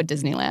talk about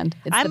Disneyland.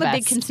 It's I'm the a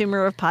big best.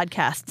 consumer of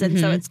podcasts, and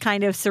so it's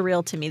kind of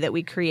surreal to me that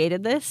we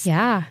created this.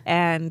 Yeah.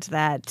 And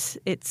that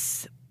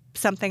it's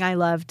something I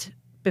loved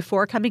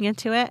before coming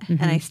into it,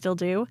 and I still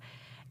do.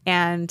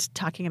 And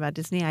talking about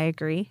Disney, I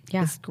agree.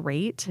 Yeah. It's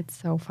great. It's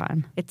so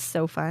fun. It's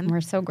so fun.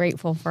 We're so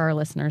grateful for our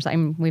listeners.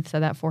 We've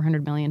said that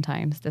 400 million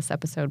times this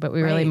episode, but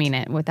we really Right. mean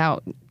it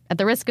at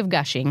the risk of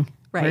gushing.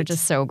 We're Right.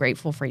 just so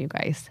grateful for you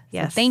guys.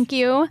 Yes. So thank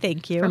you.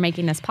 Thank you. For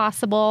making this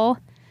possible.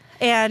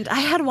 And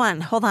I had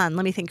one. Hold on.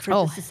 Let me think for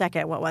just a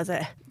second. What was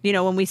it? You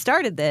know, when we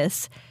started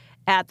this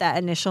at that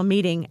initial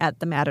meeting at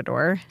the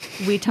Matador,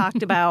 we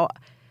talked about,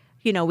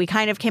 you know, we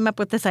kind of came up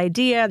with this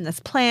idea and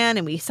this plan,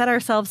 and we set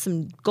ourselves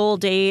some goal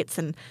dates,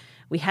 and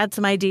we had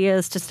some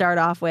ideas to start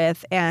off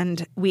with.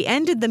 And we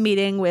ended the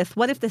meeting with,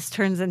 what if this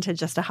turns into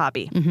just a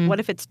hobby? What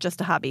if it's just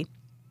a hobby?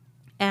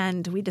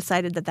 And we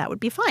decided that would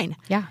be fine.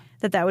 Yeah.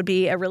 That would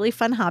be a really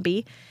fun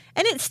hobby.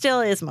 And it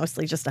still is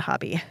mostly just a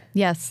hobby.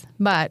 Yes,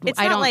 but It's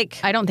I not don't like-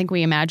 I don't think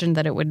we imagined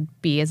that it would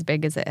be as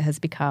big as it has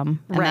become,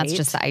 and that's Right.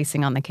 just the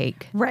icing on the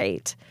cake.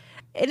 Right.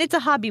 And it's a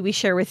hobby we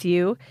share with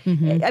you.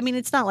 I mean,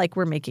 it's not like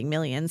we're making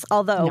millions,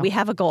 although we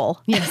have a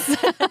goal. Yes.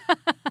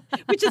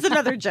 Which is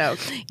another joke.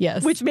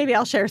 Yes. Which maybe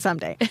I'll share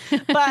someday.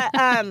 But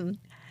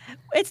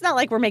it's not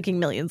like we're making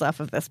millions off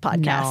of this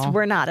podcast. No.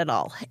 We're not at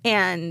all.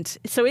 And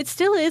so it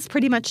still is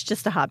pretty much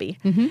just a hobby.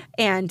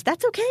 And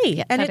that's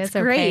okay. And that it's is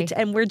okay. great.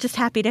 And we're just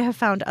happy to have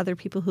found other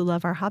people who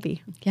love our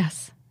hobby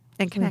Yes.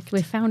 and connect.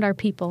 We found our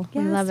people.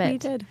 Yes, we love it. we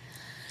did.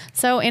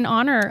 So in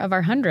honor of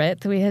our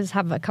 100th, we just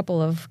have a couple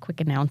of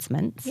quick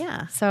announcements.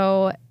 Yeah.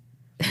 So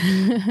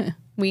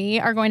we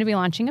are going to be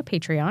launching a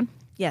Patreon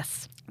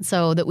Yes.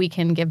 so that we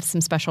can give some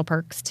special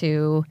perks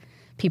to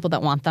people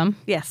that want them.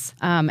 Yes.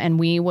 And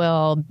we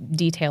will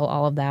detail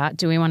all of that.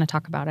 Do we want to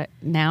talk about it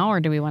now, or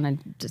do we want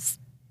to just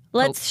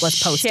Let's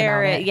post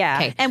share about it. Yeah.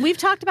 Okay. And we've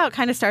talked about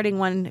kind of starting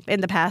one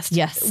in the past.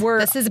 Yes.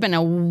 This has been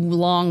a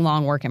long,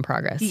 long work in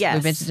progress. Yes.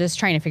 We've been just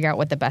trying to figure out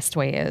what the best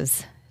way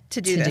is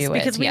to do this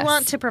because we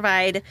want to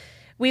provide,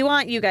 we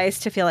want you guys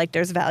to feel like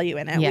there's value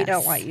in it. We Yes.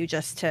 don't want you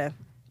just to,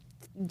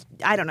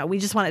 I don't know, we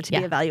just want it to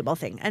be a valuable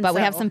thing. And But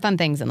we so- have some fun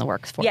things in the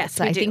works for Yes, it.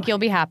 So we I do. think you'll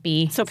be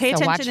happy. So pay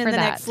watch attention in for the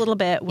that. next little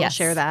bit. We'll Yes.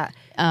 share that.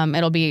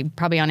 It'll be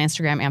probably on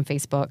Instagram and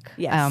Facebook.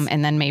 Yes.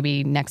 And then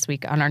maybe next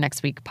week on our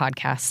next week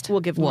podcast, We'll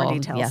give more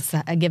details. Yes,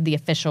 I give the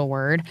official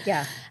word.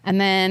 Yeah. And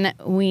then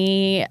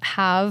we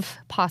have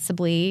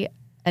possibly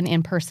an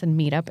in-person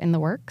meetup in the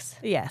works.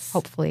 Yes.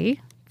 Hopefully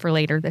for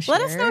later this year.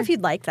 Let us know if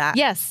you'd like that.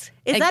 Yes.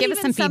 Is that give even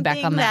us some feedback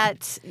something on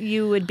that.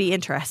 you would be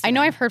interested I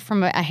know in? I've heard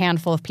from a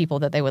handful of people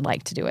that they would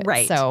like to do it.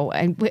 Right. So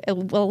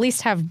we'll at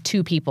least have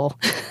 2 people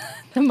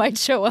that might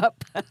show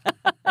up.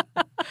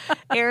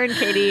 Aaron,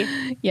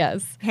 Katie,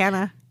 Yes.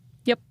 Hannah.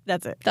 Yep.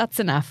 That's it. That's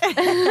enough.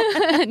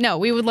 No,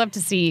 we would love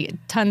to see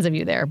tons of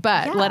you there,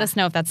 but let us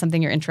know if that's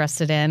something you're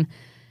interested in.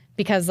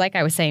 Because like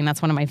I was saying,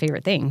 that's one of my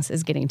favorite things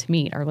is getting to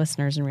meet our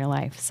listeners in real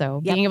life.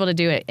 So being able to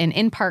do it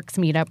in parks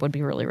meetup would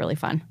be really, really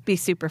fun. Be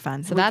super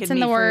fun. So We that's could in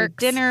the meet for works.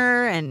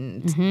 dinner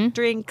and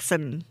drinks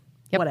and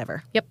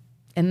whatever. Yep.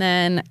 And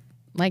then,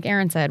 like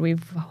Aaron said,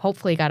 we've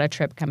hopefully got a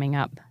trip coming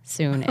up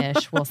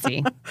soon-ish. We'll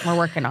see. We're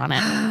working on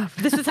it.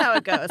 This is how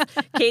it goes.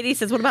 Katie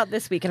says, "What about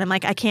this week?" And I'm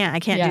like, I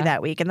can't do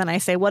that week. And then I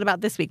say, "What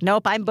about this week?"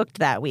 Nope, I'm booked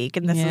that week.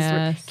 And this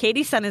is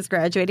Katie's son is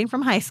graduating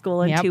from high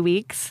school in 2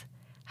 weeks.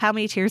 How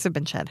many tears have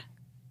been shed?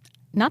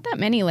 Not that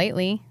many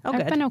lately. Oh,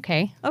 I've good. been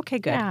okay. Okay,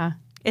 good. Yeah.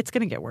 It's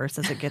going to get worse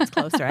as it gets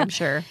closer, I'm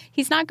sure.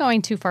 He's not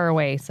going too far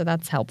away, so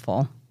that's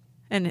helpful.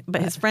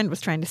 But his friend was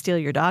trying to steal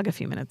your dog a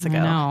few minutes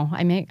ago. No,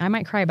 I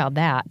might cry about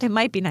that. It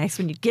might be nice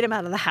when you get him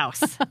out of the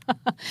house.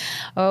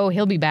 Oh,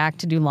 he'll be back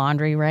to do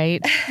laundry,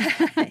 right?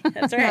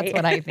 That's right. That's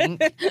what I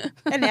think.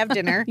 And have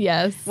dinner.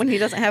 Yes. When he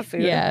doesn't have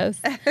food.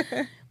 Yes.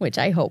 Which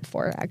I hope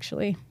for,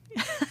 actually.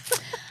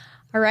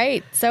 All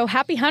right. So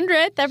happy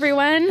 100th,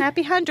 everyone.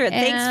 Happy 100.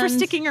 Thanks for And-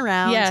 sticking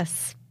around.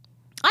 Yes.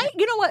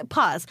 You know what?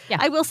 Pause. Yeah.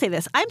 I will say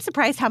this. I'm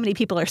surprised how many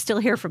people are still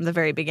here from the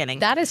very beginning.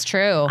 That is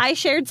true. I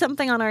shared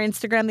something on our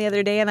Instagram the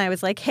other day and I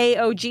was like, hey,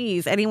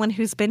 OGs, anyone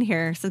who's been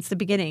here since the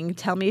beginning,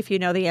 tell me if you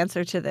know the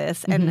answer to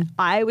this. And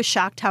I was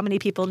shocked how many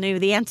people knew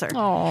the answer.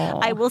 Aw.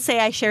 I will say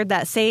I shared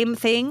that same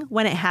thing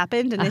when it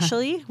happened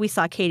initially. We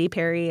saw Katy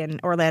Perry and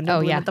Orlando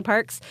Bloom at the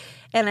parks.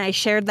 And I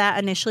shared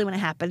that initially when it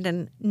happened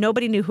and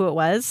nobody knew who it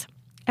was.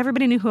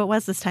 Everybody knew who it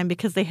was this time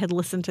because they had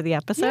listened to the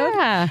episode.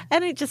 Yeah.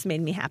 And it just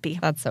made me happy.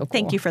 That's so cool.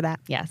 Thank you for that.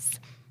 Yes.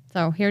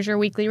 So here's your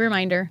weekly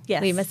reminder.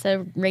 Yes. Leave us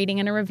a rating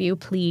and a review,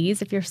 please,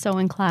 if you're so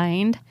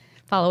inclined.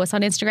 Follow us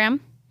on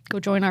Instagram. Go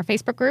join our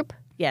Facebook group.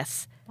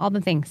 Yes. All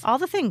the things. All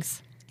the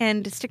things.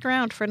 And stick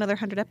around for another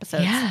 100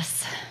 episodes.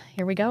 Yes.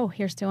 Here we go.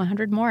 Here's to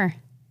 100 more.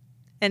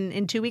 And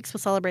in 2 weeks, we'll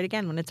celebrate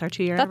again when it's our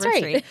 2-year That's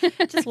anniversary.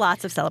 Just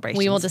lots of celebrations.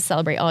 We will just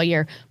celebrate all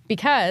year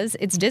because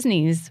it's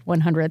Disney's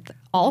 100th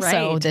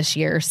also Right. this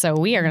year. So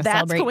we are going to That's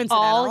celebrate coincidental.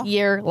 all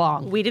year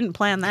long. We didn't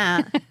plan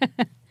that.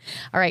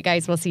 All right,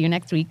 guys. We'll see you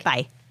next week.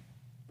 Bye.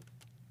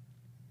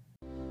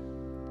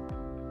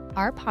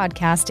 Our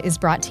podcast is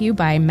brought to you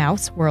by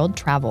Mouse World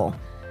Travel.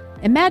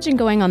 Imagine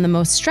going on the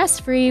most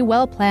stress-free,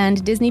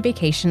 well-planned Disney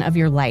vacation of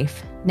your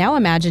life. Now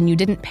imagine you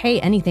didn't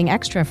pay anything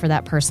extra for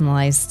that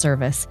personalized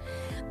service.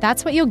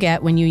 That's what you'll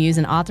get when you use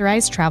an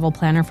authorized travel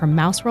planner from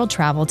Mouse World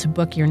Travel to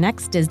book your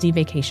next Disney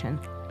vacation.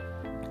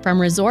 From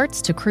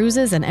resorts to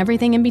cruises and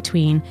everything in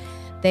between,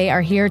 they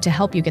are here to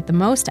help you get the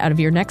most out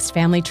of your next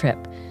family trip.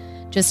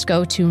 Just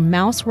go to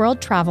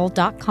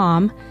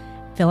mouseworldtravel.com,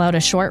 fill out a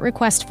short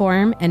request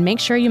form, and make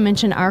sure you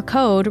mention our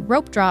code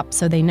ROPEDROP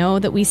so they know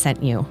that we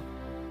sent you.